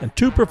tempo, and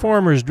 2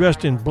 performers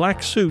dressed in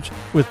black suits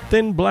with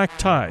thin black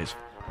ties,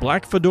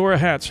 black fedora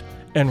hats,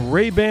 and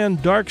Ray-Ban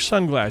dark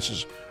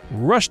sunglasses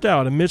rushed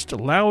out amidst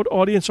loud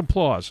audience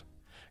applause,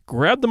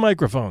 grabbed the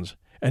microphones,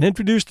 and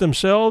introduced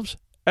themselves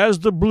as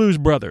the Blues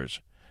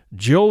Brothers,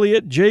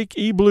 Joliet Jake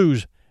E.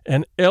 Blues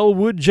and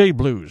Elwood J.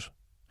 Blues,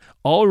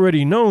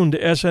 already known to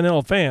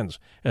SNL fans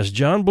as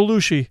John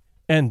Belushi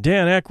and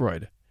Dan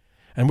Aykroyd.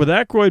 And with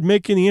Aykroyd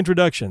making the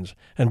introductions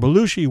and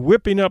Belushi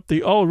whipping up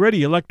the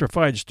already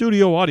electrified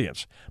studio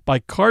audience by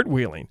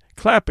cartwheeling,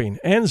 clapping,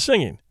 and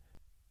singing,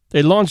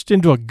 they launched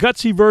into a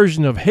gutsy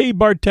version of Hey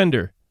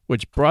Bartender,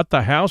 which brought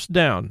the house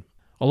down,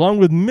 along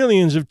with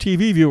millions of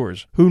TV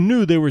viewers who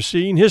knew they were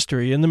seeing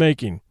history in the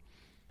making.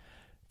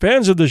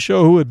 Fans of the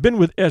show who had been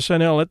with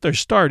SNL at their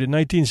start in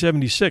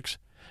 1976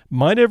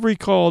 might have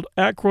recalled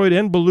Aykroyd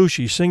and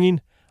Belushi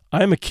singing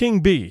I'm a King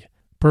Bee,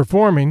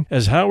 performing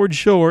as Howard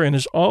Shore and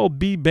his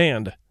all-bee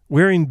band,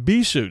 wearing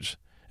bee suits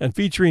and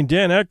featuring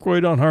Dan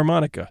Aykroyd on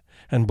harmonica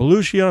and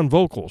Belushi on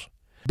vocals,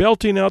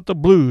 belting out the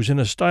blues in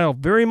a style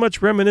very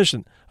much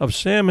reminiscent of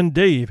Sam and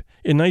Dave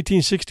in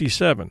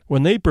 1967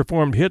 when they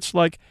performed hits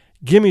like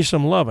Gimme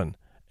Some Lovin'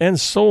 and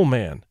Soul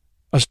Man,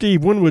 a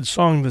Steve Winwood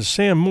song that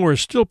Sam Moore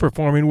is still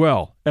performing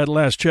well at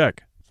last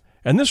check.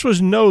 And this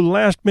was no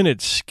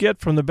last-minute skit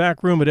from the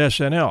back room at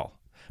SNL.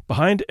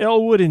 Behind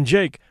Elwood and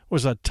Jake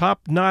was a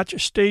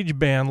top-notch stage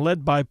band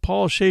led by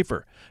Paul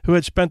Schaefer, who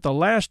had spent the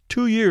last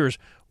 2 years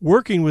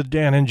working with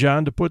Dan and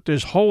John to put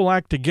this whole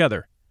act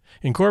together,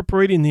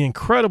 incorporating the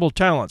incredible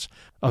talents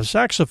of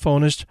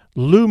saxophonist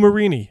Lou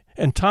Marini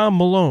and Tom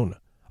Malone,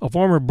 a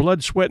former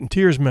Blood, Sweat, and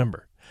Tears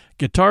member,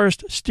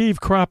 guitarist Steve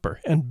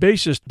Cropper, and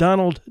bassist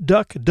Donald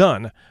Duck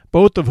Dunn,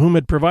 both of whom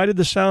had provided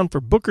the sound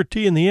for Booker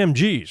T and the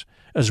MGs,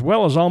 as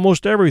well as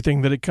almost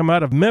everything that had come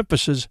out of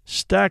Memphis's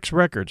Stax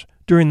Records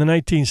during the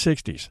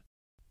 1960s.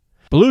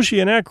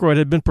 Belushi and Aykroyd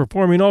had been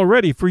performing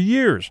already for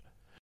years.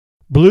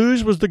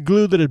 Blues was the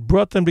glue that had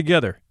brought them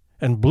together,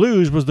 and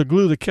blues was the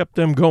glue that kept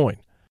them going.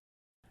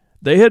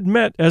 They had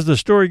met, as the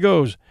story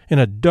goes, in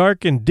a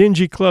dark and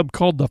dingy club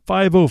called the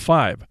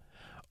 505,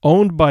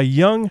 owned by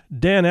young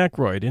Dan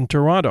Aykroyd in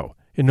Toronto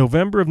in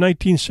November of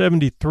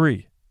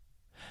 1973.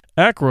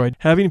 Aykroyd,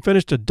 having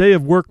finished a day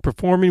of work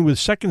performing with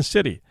Second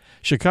City,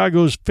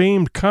 Chicago's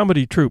famed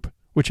comedy troupe,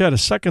 which had a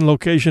second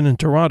location in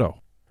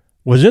Toronto,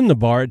 was in the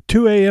bar at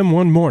 2 a.m.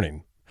 one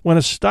morning when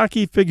a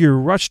stocky figure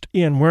rushed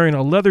in wearing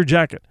a leather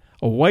jacket,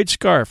 a white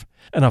scarf,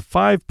 and a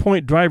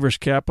 5-point driver's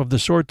cap of the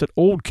sort that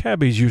old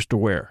cabbies used to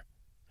wear.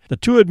 The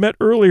two had met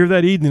earlier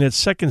that evening at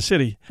Second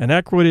City, and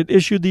Aykroyd had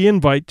issued the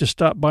invite to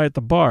stop by at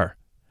the bar.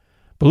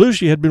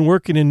 Belushi had been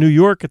working in New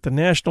York at the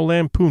National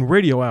Lampoon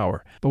Radio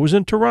Hour, but was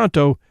in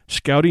Toronto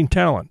scouting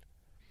talent.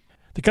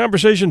 The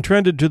conversation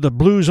trended to the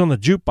blues on the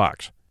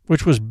jukebox,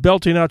 which was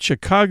belting out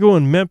Chicago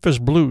and Memphis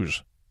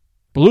blues.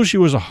 Belushi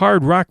was a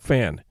hard rock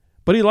fan,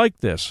 but he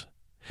liked this.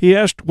 He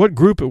asked what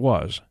group it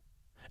was.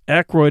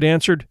 Aykroyd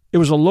answered it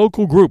was a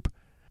local group,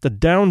 the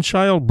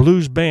Downchild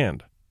Blues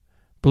Band.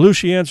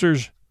 Belushi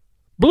answers,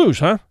 "Blues,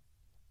 huh?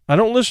 I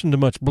don't listen to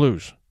much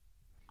blues."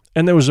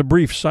 And there was a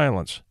brief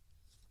silence.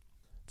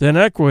 Then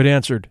Aykroyd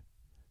answered,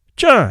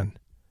 "John,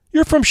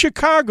 you're from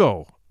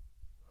Chicago."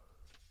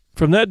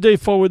 From that day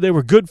forward, they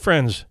were good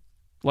friends,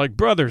 like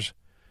brothers.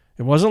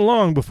 It wasn't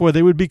long before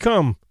they would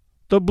become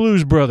the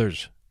Blues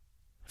Brothers.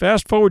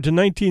 Fast forward to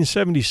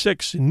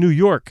 1976 in New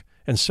York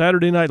and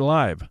Saturday Night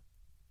Live.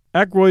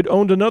 Aykroyd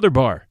owned another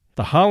bar,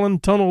 the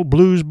Holland Tunnel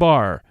Blues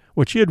Bar,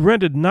 which he had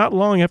rented not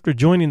long after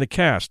joining the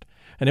cast,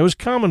 and it was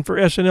common for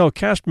SNL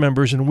cast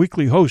members and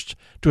weekly hosts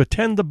to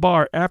attend the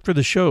bar after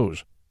the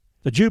shows.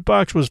 The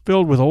jukebox was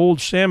filled with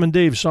old Sam and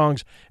Dave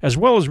songs, as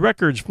well as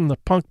records from the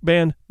punk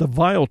band The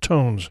Vile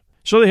Tones,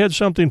 so they had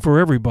something for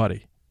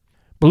everybody.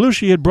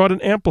 Belushi had brought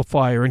an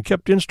amplifier and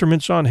kept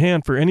instruments on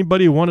hand for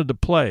anybody who wanted to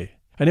play,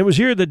 and it was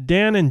here that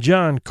Dan and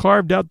John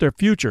carved out their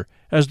future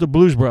as the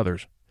Blues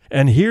Brothers,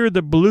 and here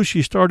that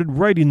Belushi started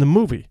writing the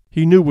movie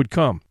he knew would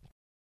come.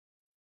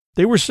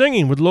 They were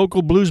singing with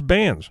local blues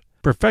bands,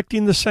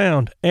 perfecting the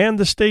sound and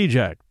the stage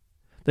act.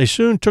 They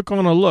soon took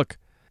on a look.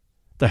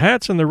 The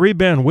hats and the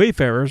Ray-Ban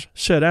Wayfarers,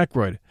 said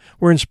Aykroyd,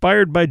 were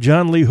inspired by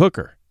John Lee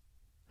Hooker.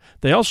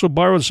 They also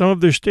borrowed some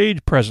of their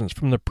stage presence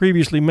from the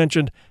previously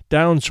mentioned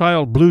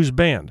Downchild Blues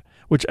Band,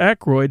 which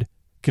Aykroyd,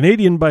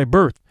 Canadian by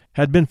birth,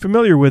 had been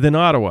familiar with in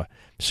Ottawa,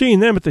 seeing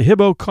them at the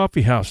Hibbo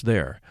Coffee House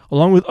there,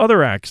 along with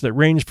other acts that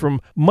ranged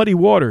from Muddy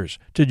Waters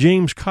to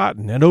James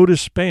Cotton and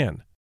Otis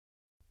Spann.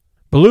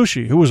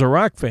 Belushi, who was a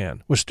rock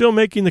fan, was still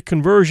making the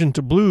conversion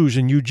to blues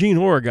in Eugene,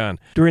 Oregon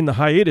during the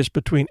hiatus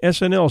between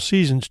SNL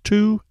seasons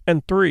 2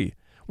 and 3,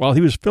 while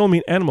he was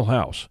filming Animal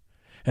House.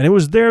 And it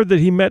was there that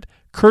he met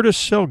Curtis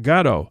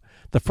Salgado,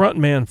 the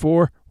frontman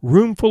for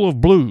Roomful of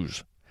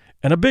Blues,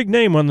 and a big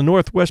name on the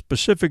Northwest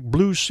Pacific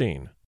blues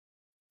scene.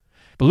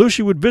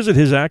 Belushi would visit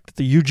his act at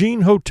the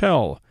Eugene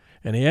Hotel,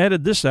 and he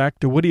added this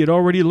act to what he had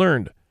already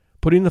learned,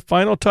 putting the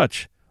final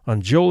touch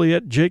on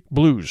Joliet Jake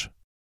Blues.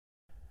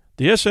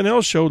 The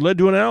SNL show led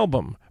to an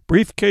album,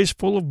 Briefcase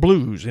Full of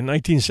Blues, in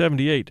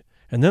 1978,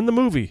 and then the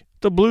movie,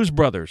 The Blues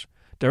Brothers,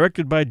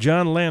 directed by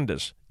John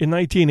Landis, in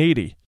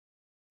 1980.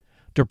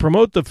 To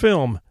promote the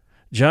film,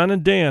 John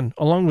and Dan,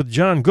 along with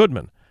John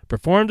Goodman,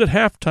 performed at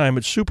halftime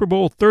at Super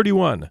Bowl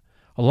 31,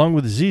 along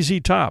with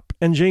ZZ Top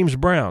and James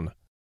Brown.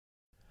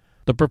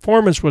 The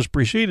performance was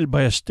preceded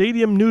by a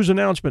stadium news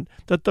announcement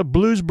that the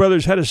Blues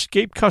Brothers had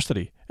escaped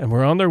custody and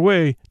were on their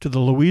way to the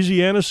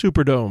Louisiana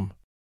Superdome.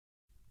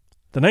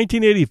 The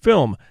 1980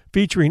 film,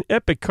 featuring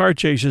epic car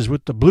chases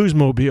with the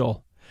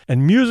Bluesmobile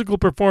and musical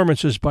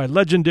performances by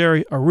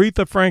legendary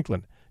Aretha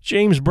Franklin,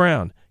 James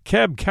Brown,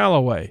 Cab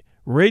Calloway,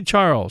 Ray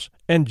Charles,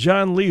 and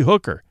John Lee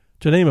Hooker,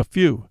 to name a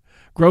few,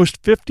 grossed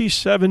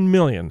 $57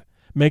 million,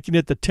 making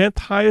it the 10th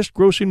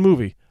highest-grossing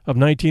movie of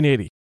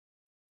 1980.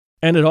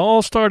 And it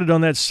all started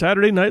on that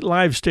Saturday Night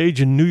Live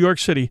stage in New York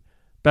City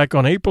back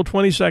on April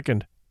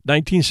 22nd,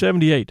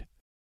 1978.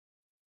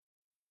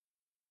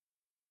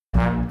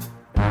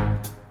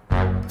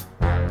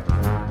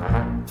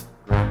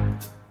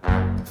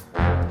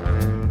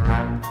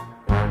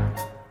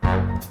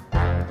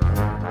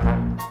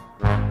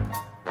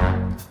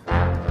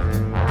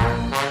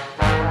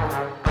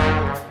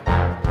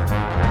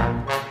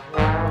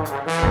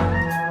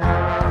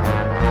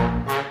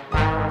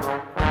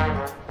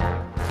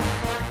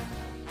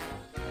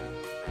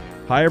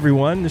 Hi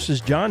everyone, this is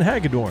John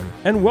Hagedorn,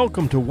 and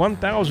welcome to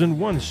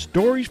 1001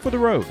 Stories for the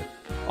Road,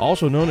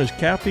 also known as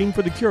Caffeine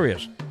for the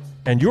Curious,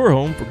 and your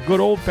home for good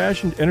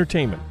old-fashioned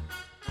entertainment.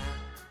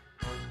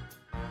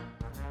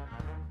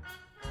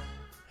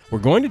 We're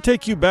going to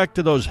take you back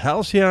to those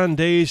halcyon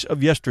days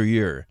of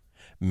yesteryear,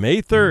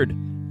 May 3rd,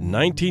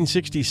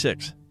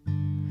 1966.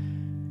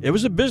 It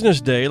was a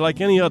business day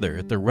like any other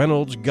at the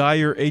Reynolds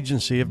Geyer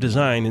Agency of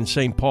Design in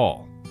St.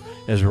 Paul,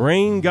 as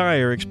Rain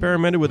Geyer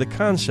experimented with a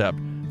concept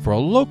for a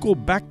local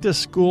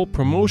back-to-school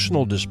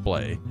promotional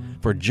display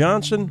for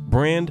Johnson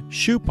brand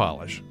shoe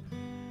polish.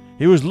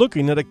 He was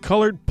looking at a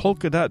colored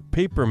polka dot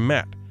paper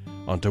mat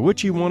onto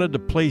which he wanted to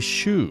place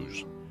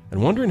shoes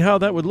and wondering how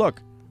that would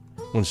look,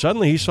 when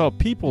suddenly he saw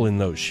people in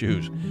those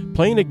shoes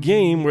playing a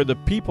game where the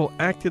people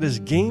acted as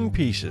game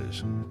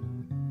pieces.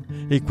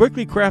 He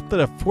quickly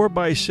crafted a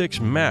 4x6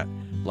 mat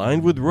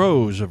lined with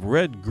rows of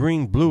red,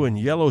 green, blue, and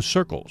yellow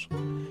circles,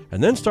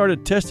 and then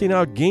started testing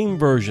out game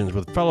versions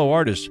with fellow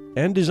artists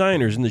and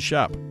designers in the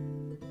shop.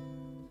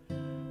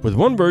 With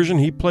one version,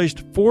 he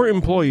placed 4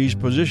 employees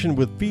positioned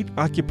with feet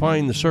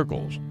occupying the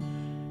circles,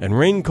 and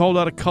Rain called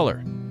out a color,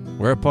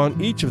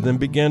 whereupon each of them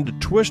began to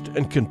twist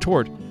and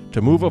contort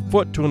to move a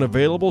foot to an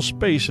available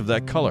space of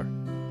that color.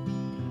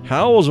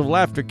 Howls of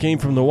laughter came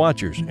from the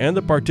watchers and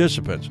the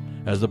participants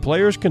as the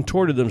players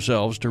contorted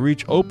themselves to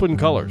reach open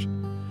colors,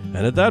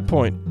 and at that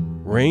point,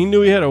 Rain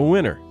knew he had a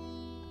winner.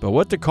 But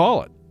what to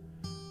call it?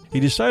 He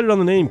decided on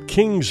the name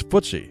King's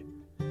Footsie,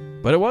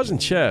 but it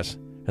wasn't chess,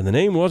 and the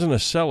name wasn't a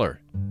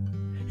seller.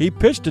 He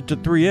pitched it to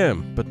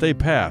 3M, but they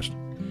passed.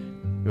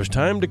 It was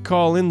time to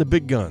call in the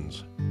big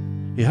guns.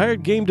 He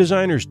hired game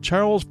designers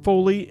Charles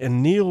Foley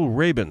and Neil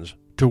Rabins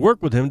to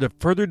work with him to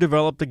further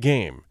develop the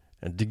game,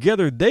 and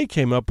together they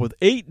came up with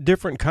 8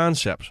 different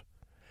concepts.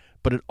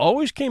 But it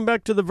always came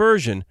back to the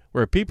version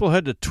where people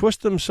had to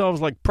twist themselves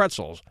like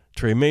pretzels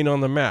to remain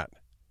on the mat.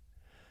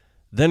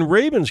 Then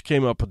Rabins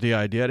came up with the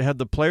idea to have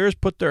the players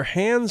put their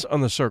hands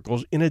on the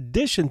circles in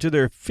addition to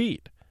their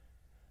feet.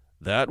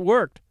 That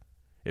worked.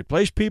 It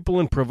placed people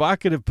in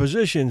provocative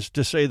positions,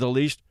 to say the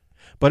least,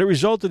 but it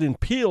resulted in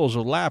peals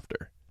of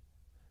laughter.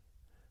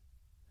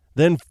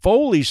 Then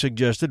Foley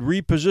suggested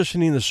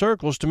repositioning the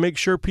circles to make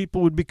sure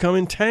people would become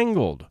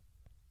entangled.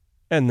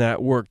 And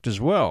that worked as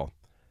well.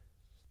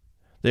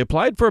 They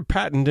applied for a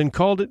patent and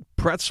called it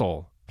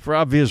Pretzel, for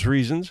obvious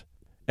reasons,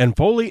 and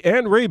Foley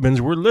and Rabins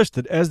were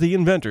listed as the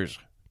inventors,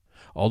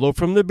 although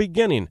from the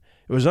beginning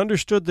it was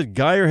understood that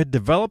Geyer had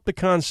developed the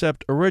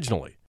concept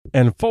originally,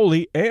 and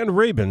Foley and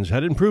Rabins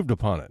had improved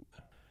upon it.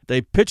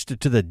 They pitched it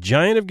to the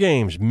giant of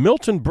games,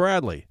 Milton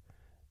Bradley,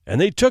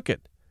 and they took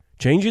it,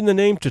 changing the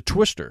name to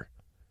Twister,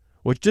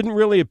 which didn't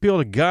really appeal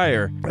to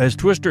Geyer, as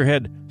Twister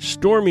had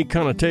stormy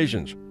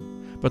connotations.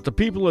 But the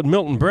people at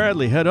Milton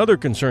Bradley had other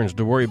concerns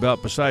to worry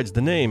about besides the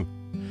name,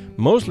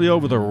 mostly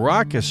over the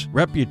raucous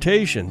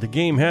reputation the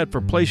game had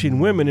for placing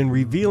women in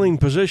revealing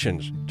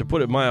positions, to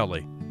put it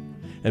mildly.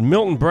 And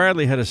Milton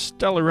Bradley had a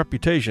stellar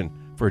reputation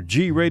for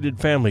G-rated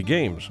family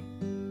games.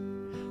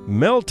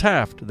 Mel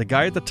Taft, the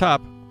guy at the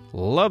top,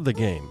 loved the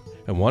game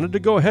and wanted to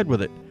go ahead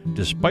with it,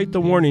 despite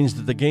the warnings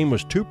that the game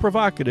was too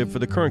provocative for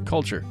the current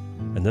culture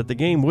and that the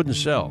game wouldn't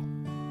sell.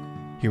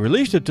 He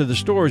released it to the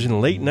stores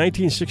in late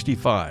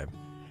 1965,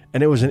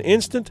 and it was an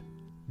instant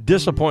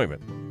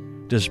disappointment,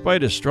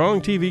 despite a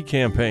strong TV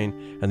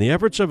campaign and the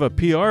efforts of a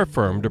PR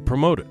firm to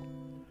promote it.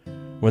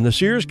 When the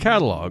Sears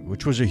catalog,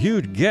 which was a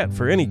huge get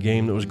for any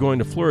game that was going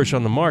to flourish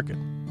on the market,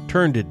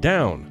 turned it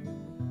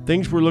down,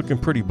 things were looking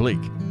pretty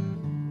bleak.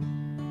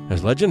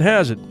 As legend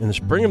has it, in the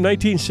spring of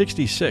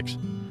 1966,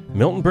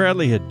 Milton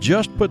Bradley had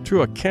just put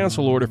through a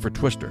cancel order for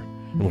Twister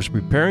and was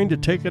preparing to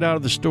take it out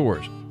of the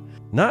stores,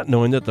 not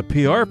knowing that the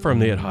PR firm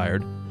they had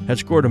hired had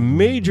scored a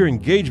major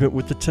engagement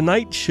with The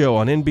Tonight Show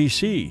on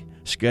NBC,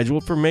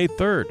 scheduled for May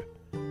 3rd.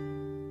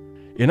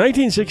 In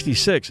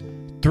 1966,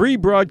 3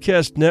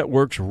 broadcast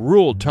networks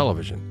ruled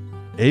television: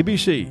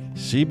 ABC,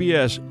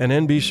 CBS, and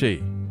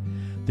NBC.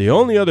 The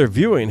only other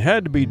viewing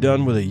had to be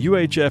done with a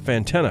UHF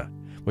antenna,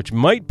 which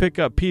might pick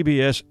up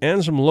PBS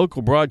and some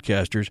local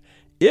broadcasters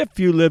if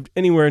you lived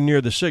anywhere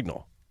near the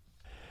signal.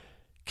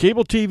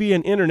 Cable TV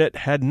and internet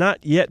had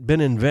not yet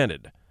been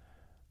invented.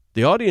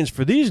 The audience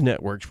for these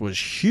networks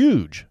was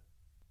huge.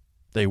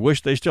 They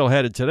wish they still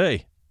had it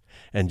today.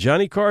 And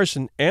Johnny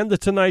Carson and The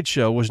Tonight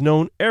Show was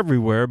known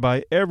everywhere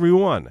by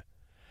everyone.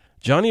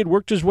 Johnny had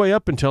worked his way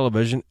up in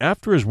television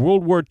after his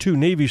World War II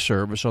Navy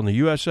service on the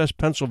USS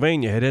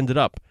Pennsylvania had ended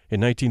up in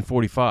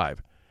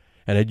 1945,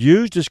 and had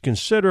used his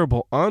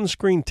considerable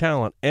on-screen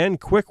talent and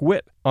quick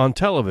wit on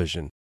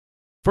television,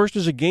 first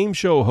as a game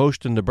show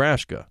host in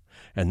Nebraska,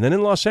 and then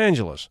in Los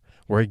Angeles,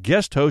 where he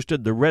guest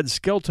hosted the Red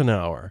Skelton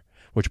Hour,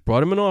 which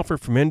brought him an offer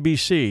from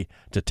NBC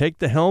to take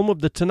the helm of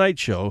The Tonight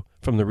Show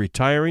from the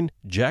retiring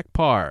Jack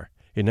Paar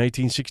in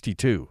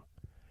 1962.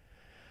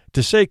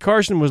 To say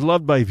Carson was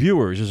loved by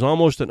viewers is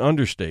almost an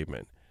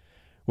understatement.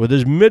 With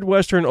his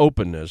Midwestern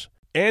openness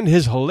and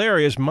his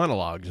hilarious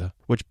monologues,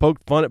 which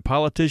poked fun at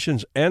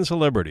politicians and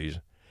celebrities,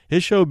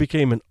 his show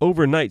became an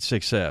overnight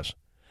success.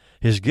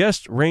 His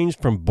guests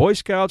ranged from Boy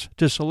Scouts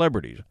to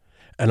celebrities,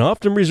 and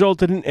often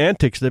resulted in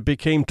antics that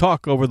became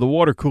talk over the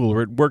water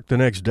cooler at work the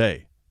next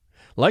day.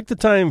 Like the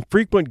time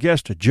frequent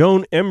guest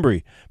Joan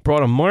Embry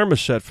brought a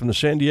marmoset from the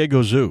San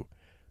Diego Zoo,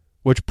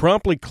 which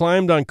promptly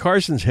climbed on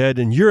Carson's head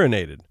and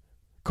urinated,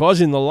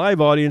 causing the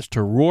live audience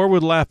to roar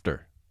with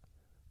laughter.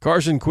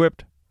 Carson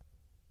quipped,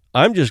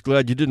 "I'm just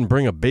glad you didn't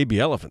bring a baby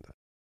elephant."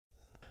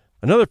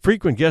 Another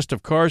frequent guest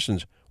of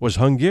Carson's was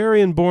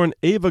Hungarian-born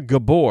Eva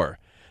Gabor,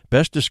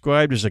 best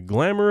described as a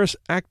glamorous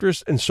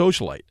actress and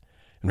socialite,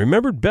 and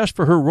remembered best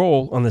for her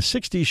role on the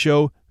 60s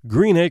show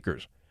Green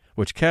Acres,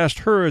 which cast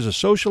her as a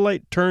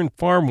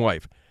socialite-turned-farm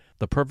wife,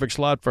 the perfect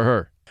slot for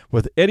her,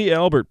 with Eddie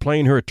Albert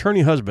playing her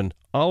attorney husband,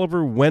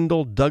 Oliver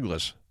Wendell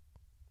Douglas.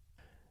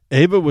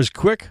 Ava was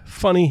quick,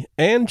 funny,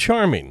 and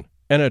charming,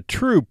 and a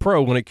true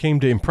pro when it came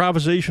to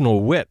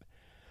improvisational wit.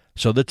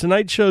 So The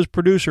Tonight Show's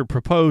producer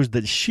proposed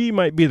that she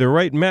might be the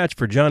right match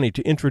for Johnny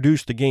to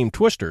introduce the game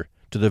Twister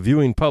to the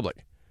viewing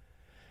public.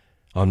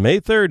 On May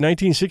 3,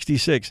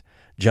 1966,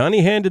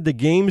 Johnny handed the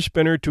game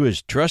spinner to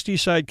his trusty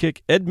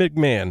sidekick Ed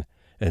McMahon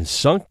and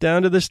sunk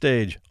down to the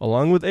stage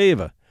along with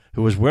Ava,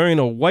 who was wearing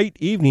a white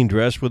evening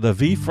dress with a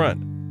V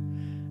front,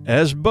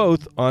 as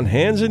both, on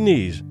hands and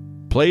knees,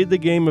 played the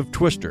game of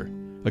Twister,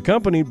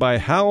 accompanied by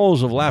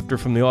howls of laughter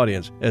from the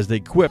audience as they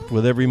quipped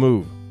with every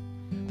move.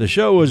 The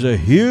show was a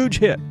huge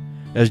hit,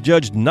 as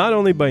judged not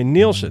only by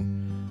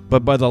Nielsen,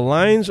 but by the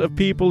lines of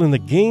people in the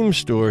game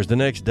stores the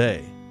next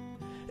day.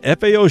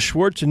 FAO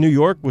Schwartz in New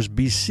York was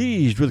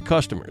besieged with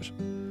customers.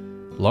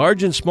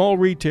 Large and small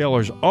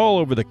retailers all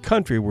over the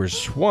country were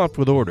swamped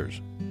with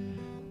orders.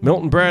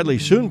 Milton Bradley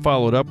soon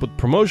followed up with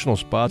promotional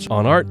spots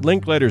on Art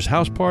Linkletter's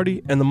House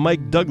Party and The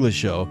Mike Douglas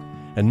Show,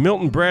 and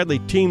Milton Bradley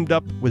teamed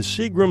up with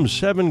Seagram's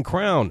Seven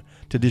Crown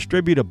to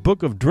distribute a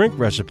book of drink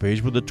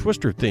recipes with a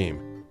Twister theme.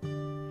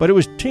 But it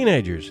was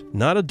teenagers,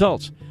 not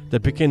adults,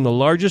 that became the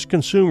largest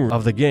consumer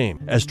of the game,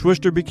 as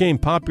Twister became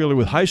popular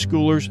with high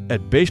schoolers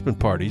at basement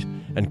parties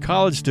and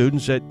college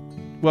students at,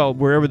 well,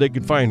 wherever they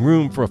could find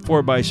room for a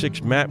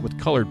 4x6 mat with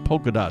colored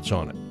polka dots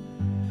on it.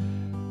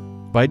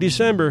 By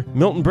December,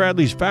 Milton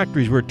Bradley's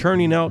factories were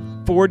turning out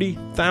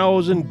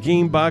 40,000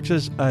 game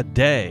boxes a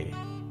day.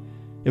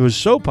 It was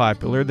so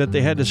popular that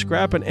they had to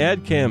scrap an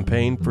ad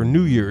campaign for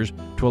New Year's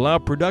to allow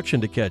production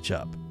to catch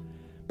up.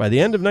 By the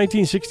end of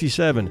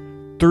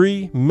 1967,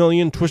 3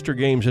 million Twister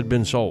games had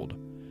been sold,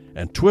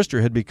 and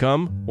Twister had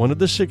become one of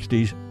the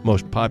 60s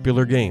most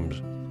popular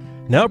games.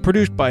 Now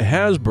produced by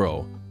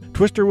Hasbro,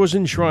 Twister was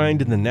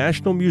enshrined in the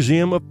National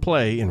Museum of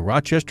Play in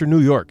Rochester, New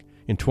York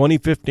in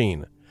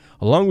 2015,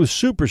 along with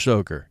Super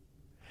Soaker.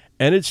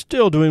 And it's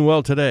still doing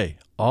well today,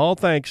 all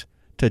thanks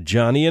to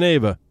Johnny and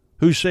Ava,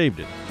 who saved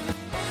it.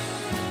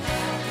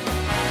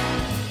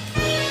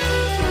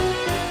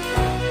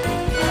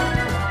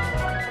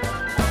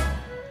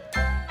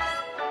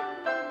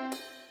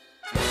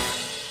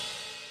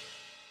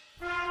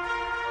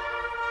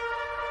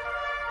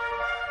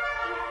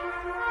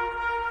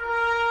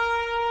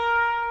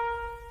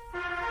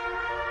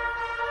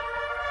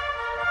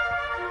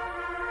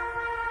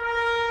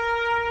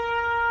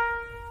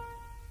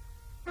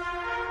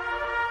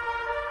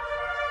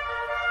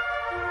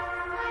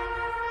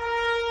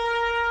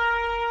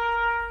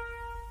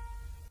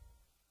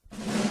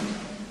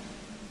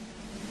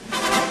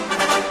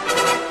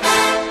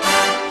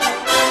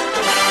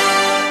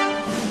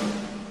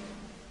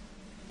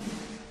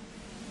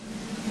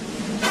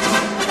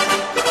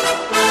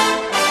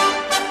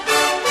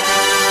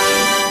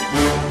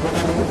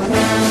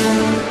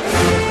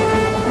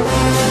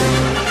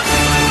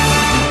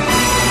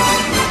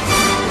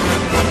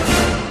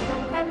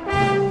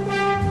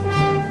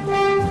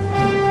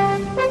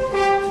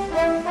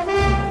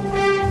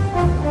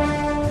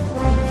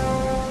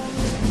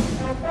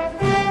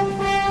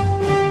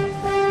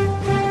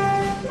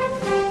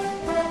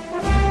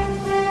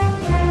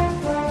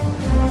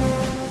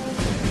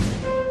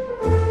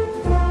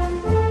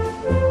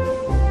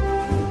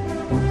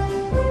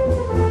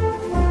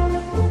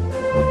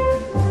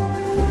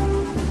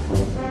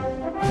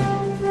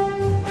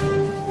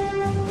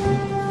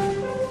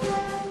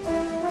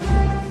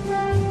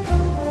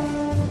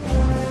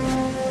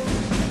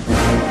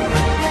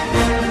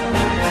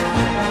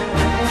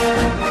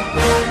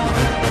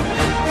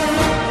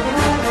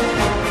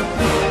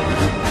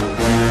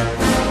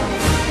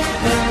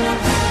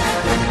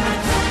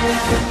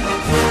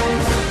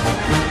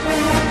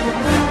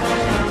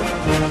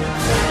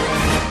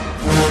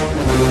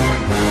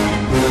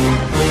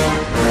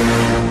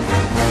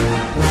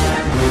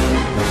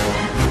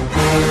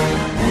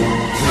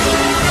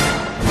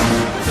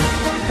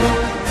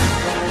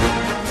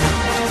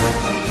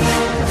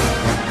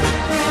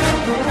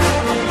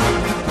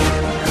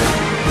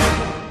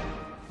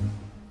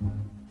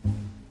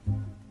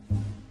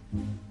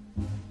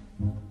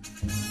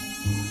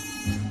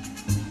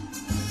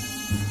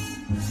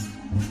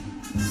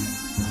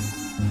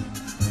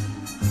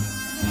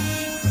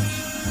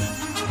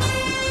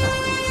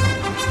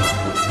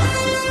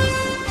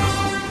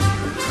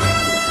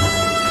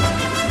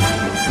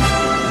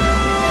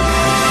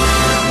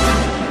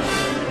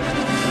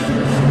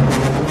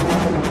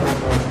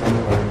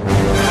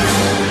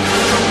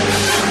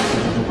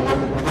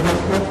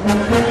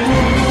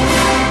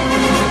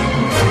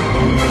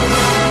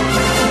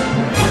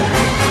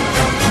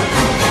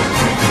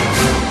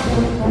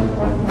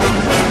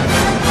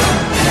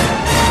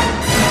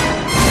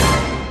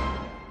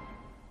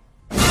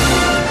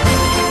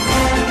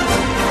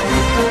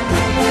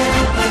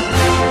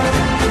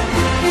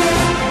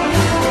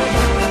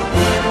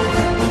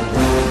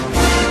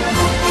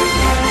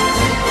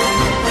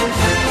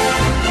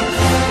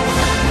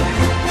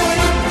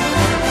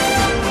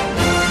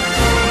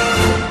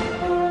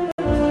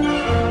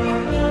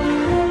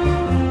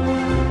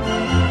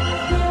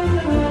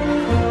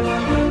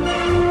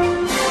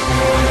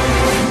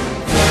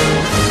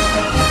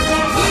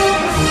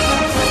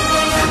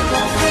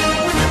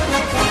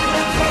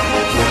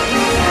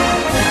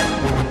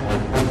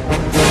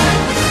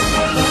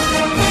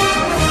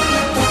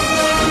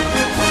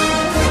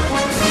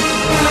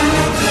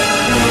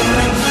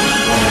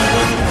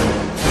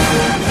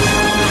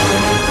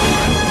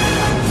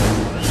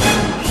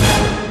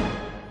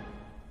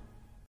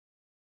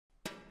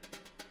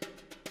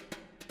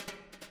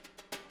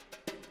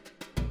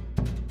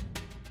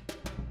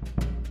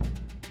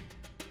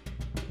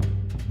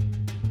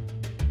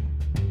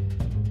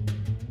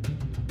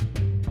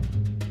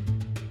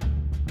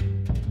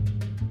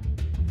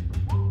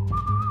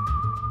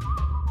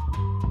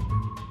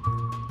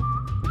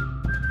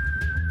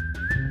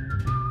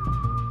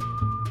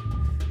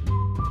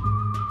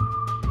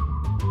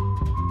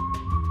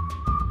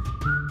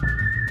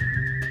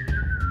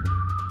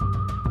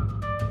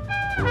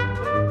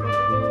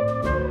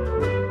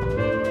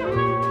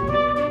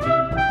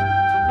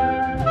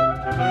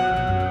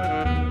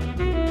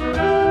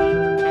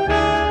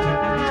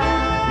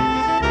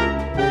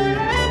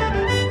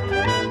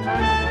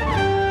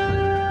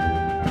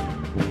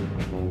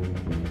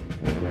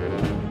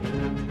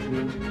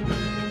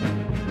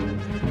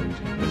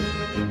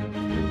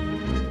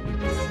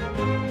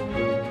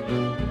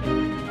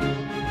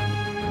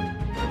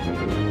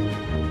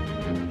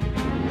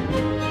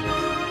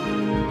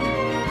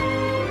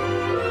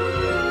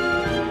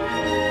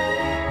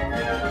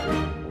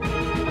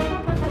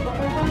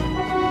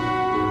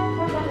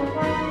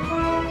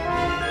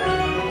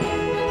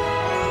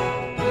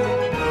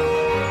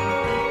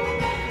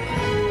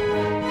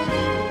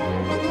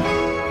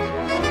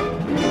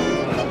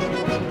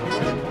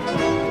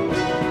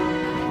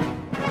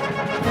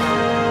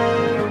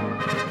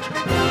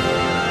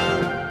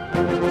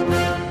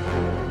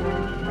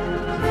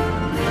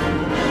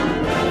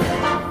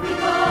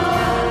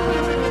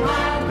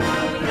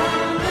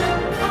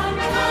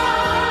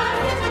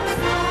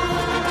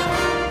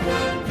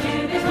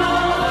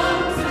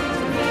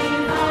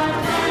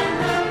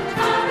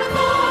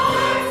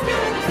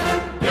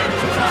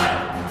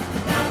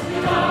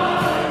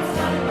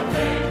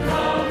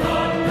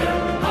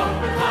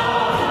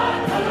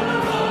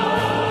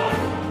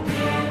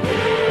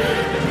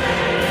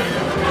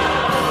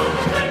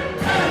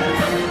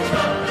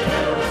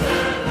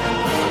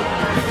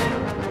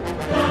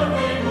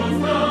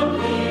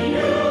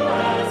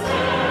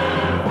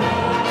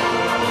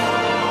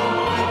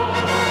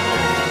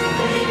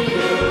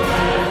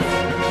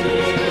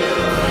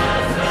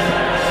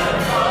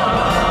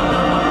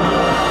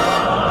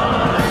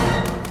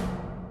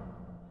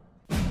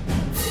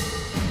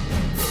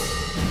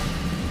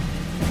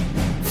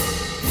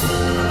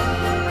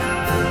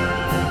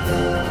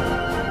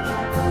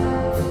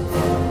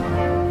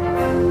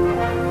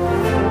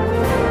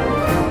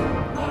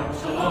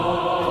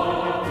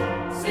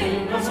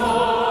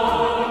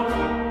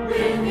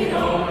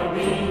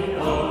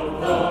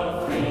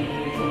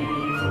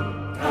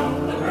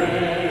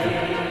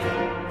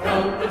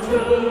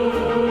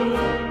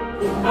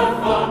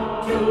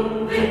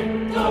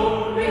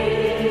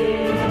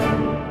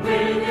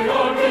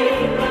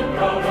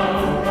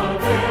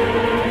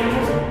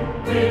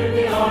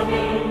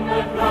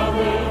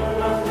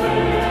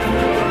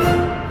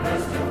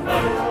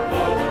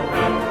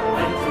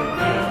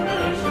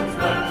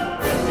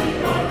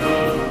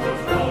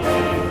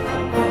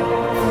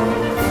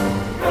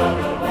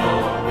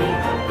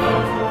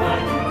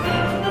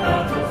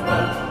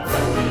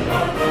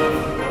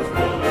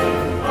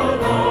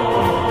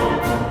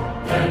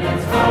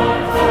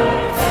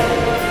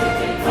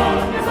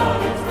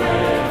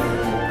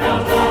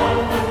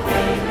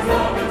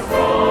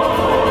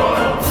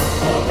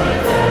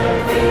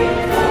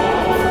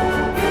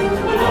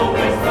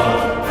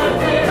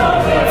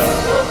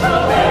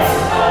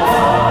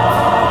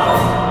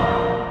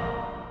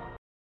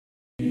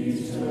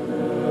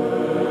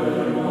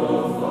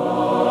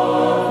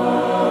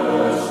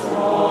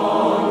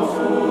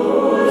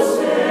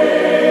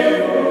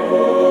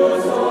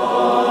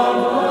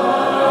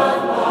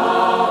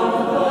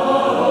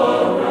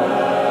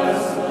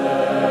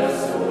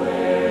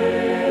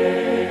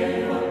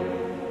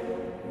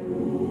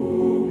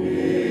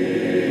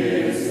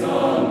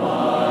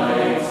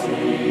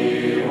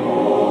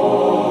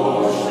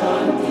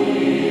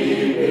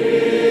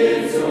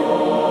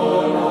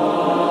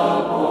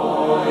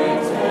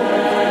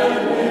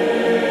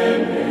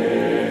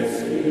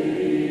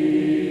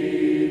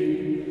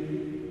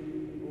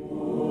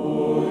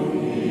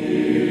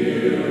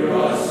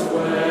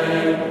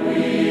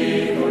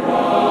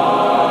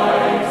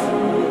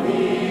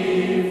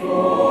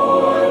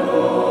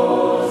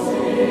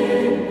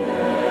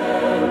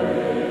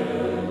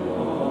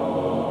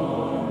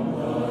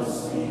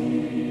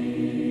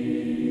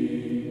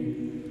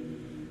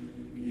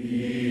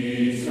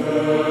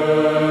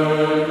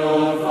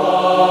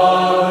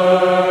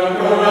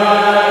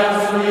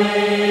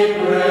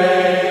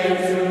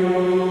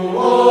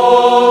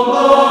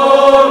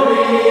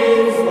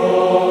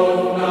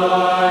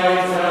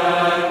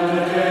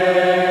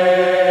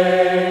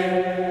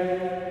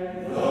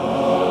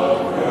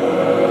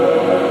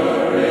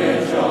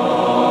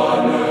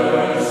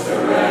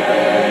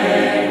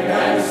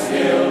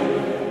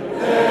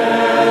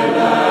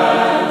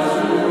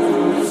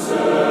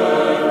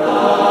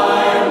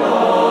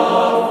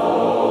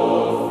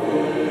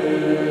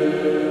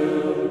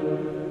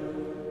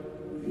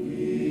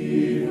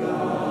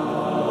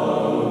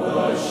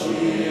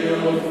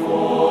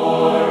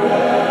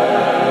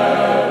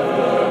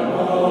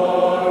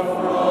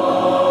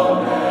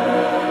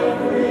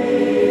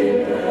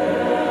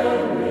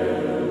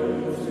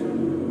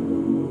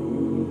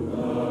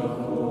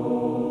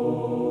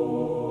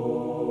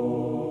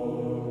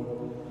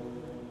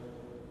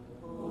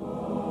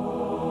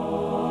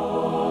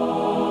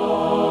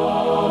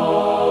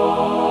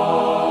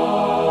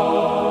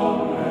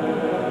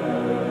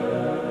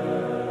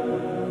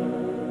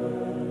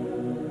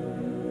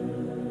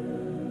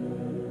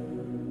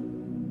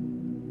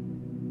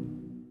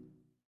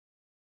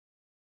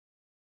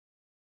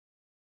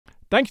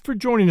 Thanks for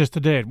joining us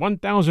today at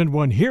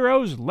 1001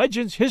 Heroes,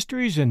 Legends,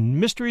 Histories, and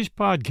Mysteries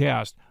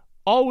podcast.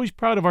 Always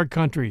proud of our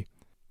country.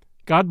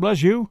 God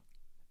bless you,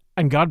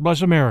 and God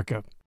bless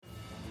America.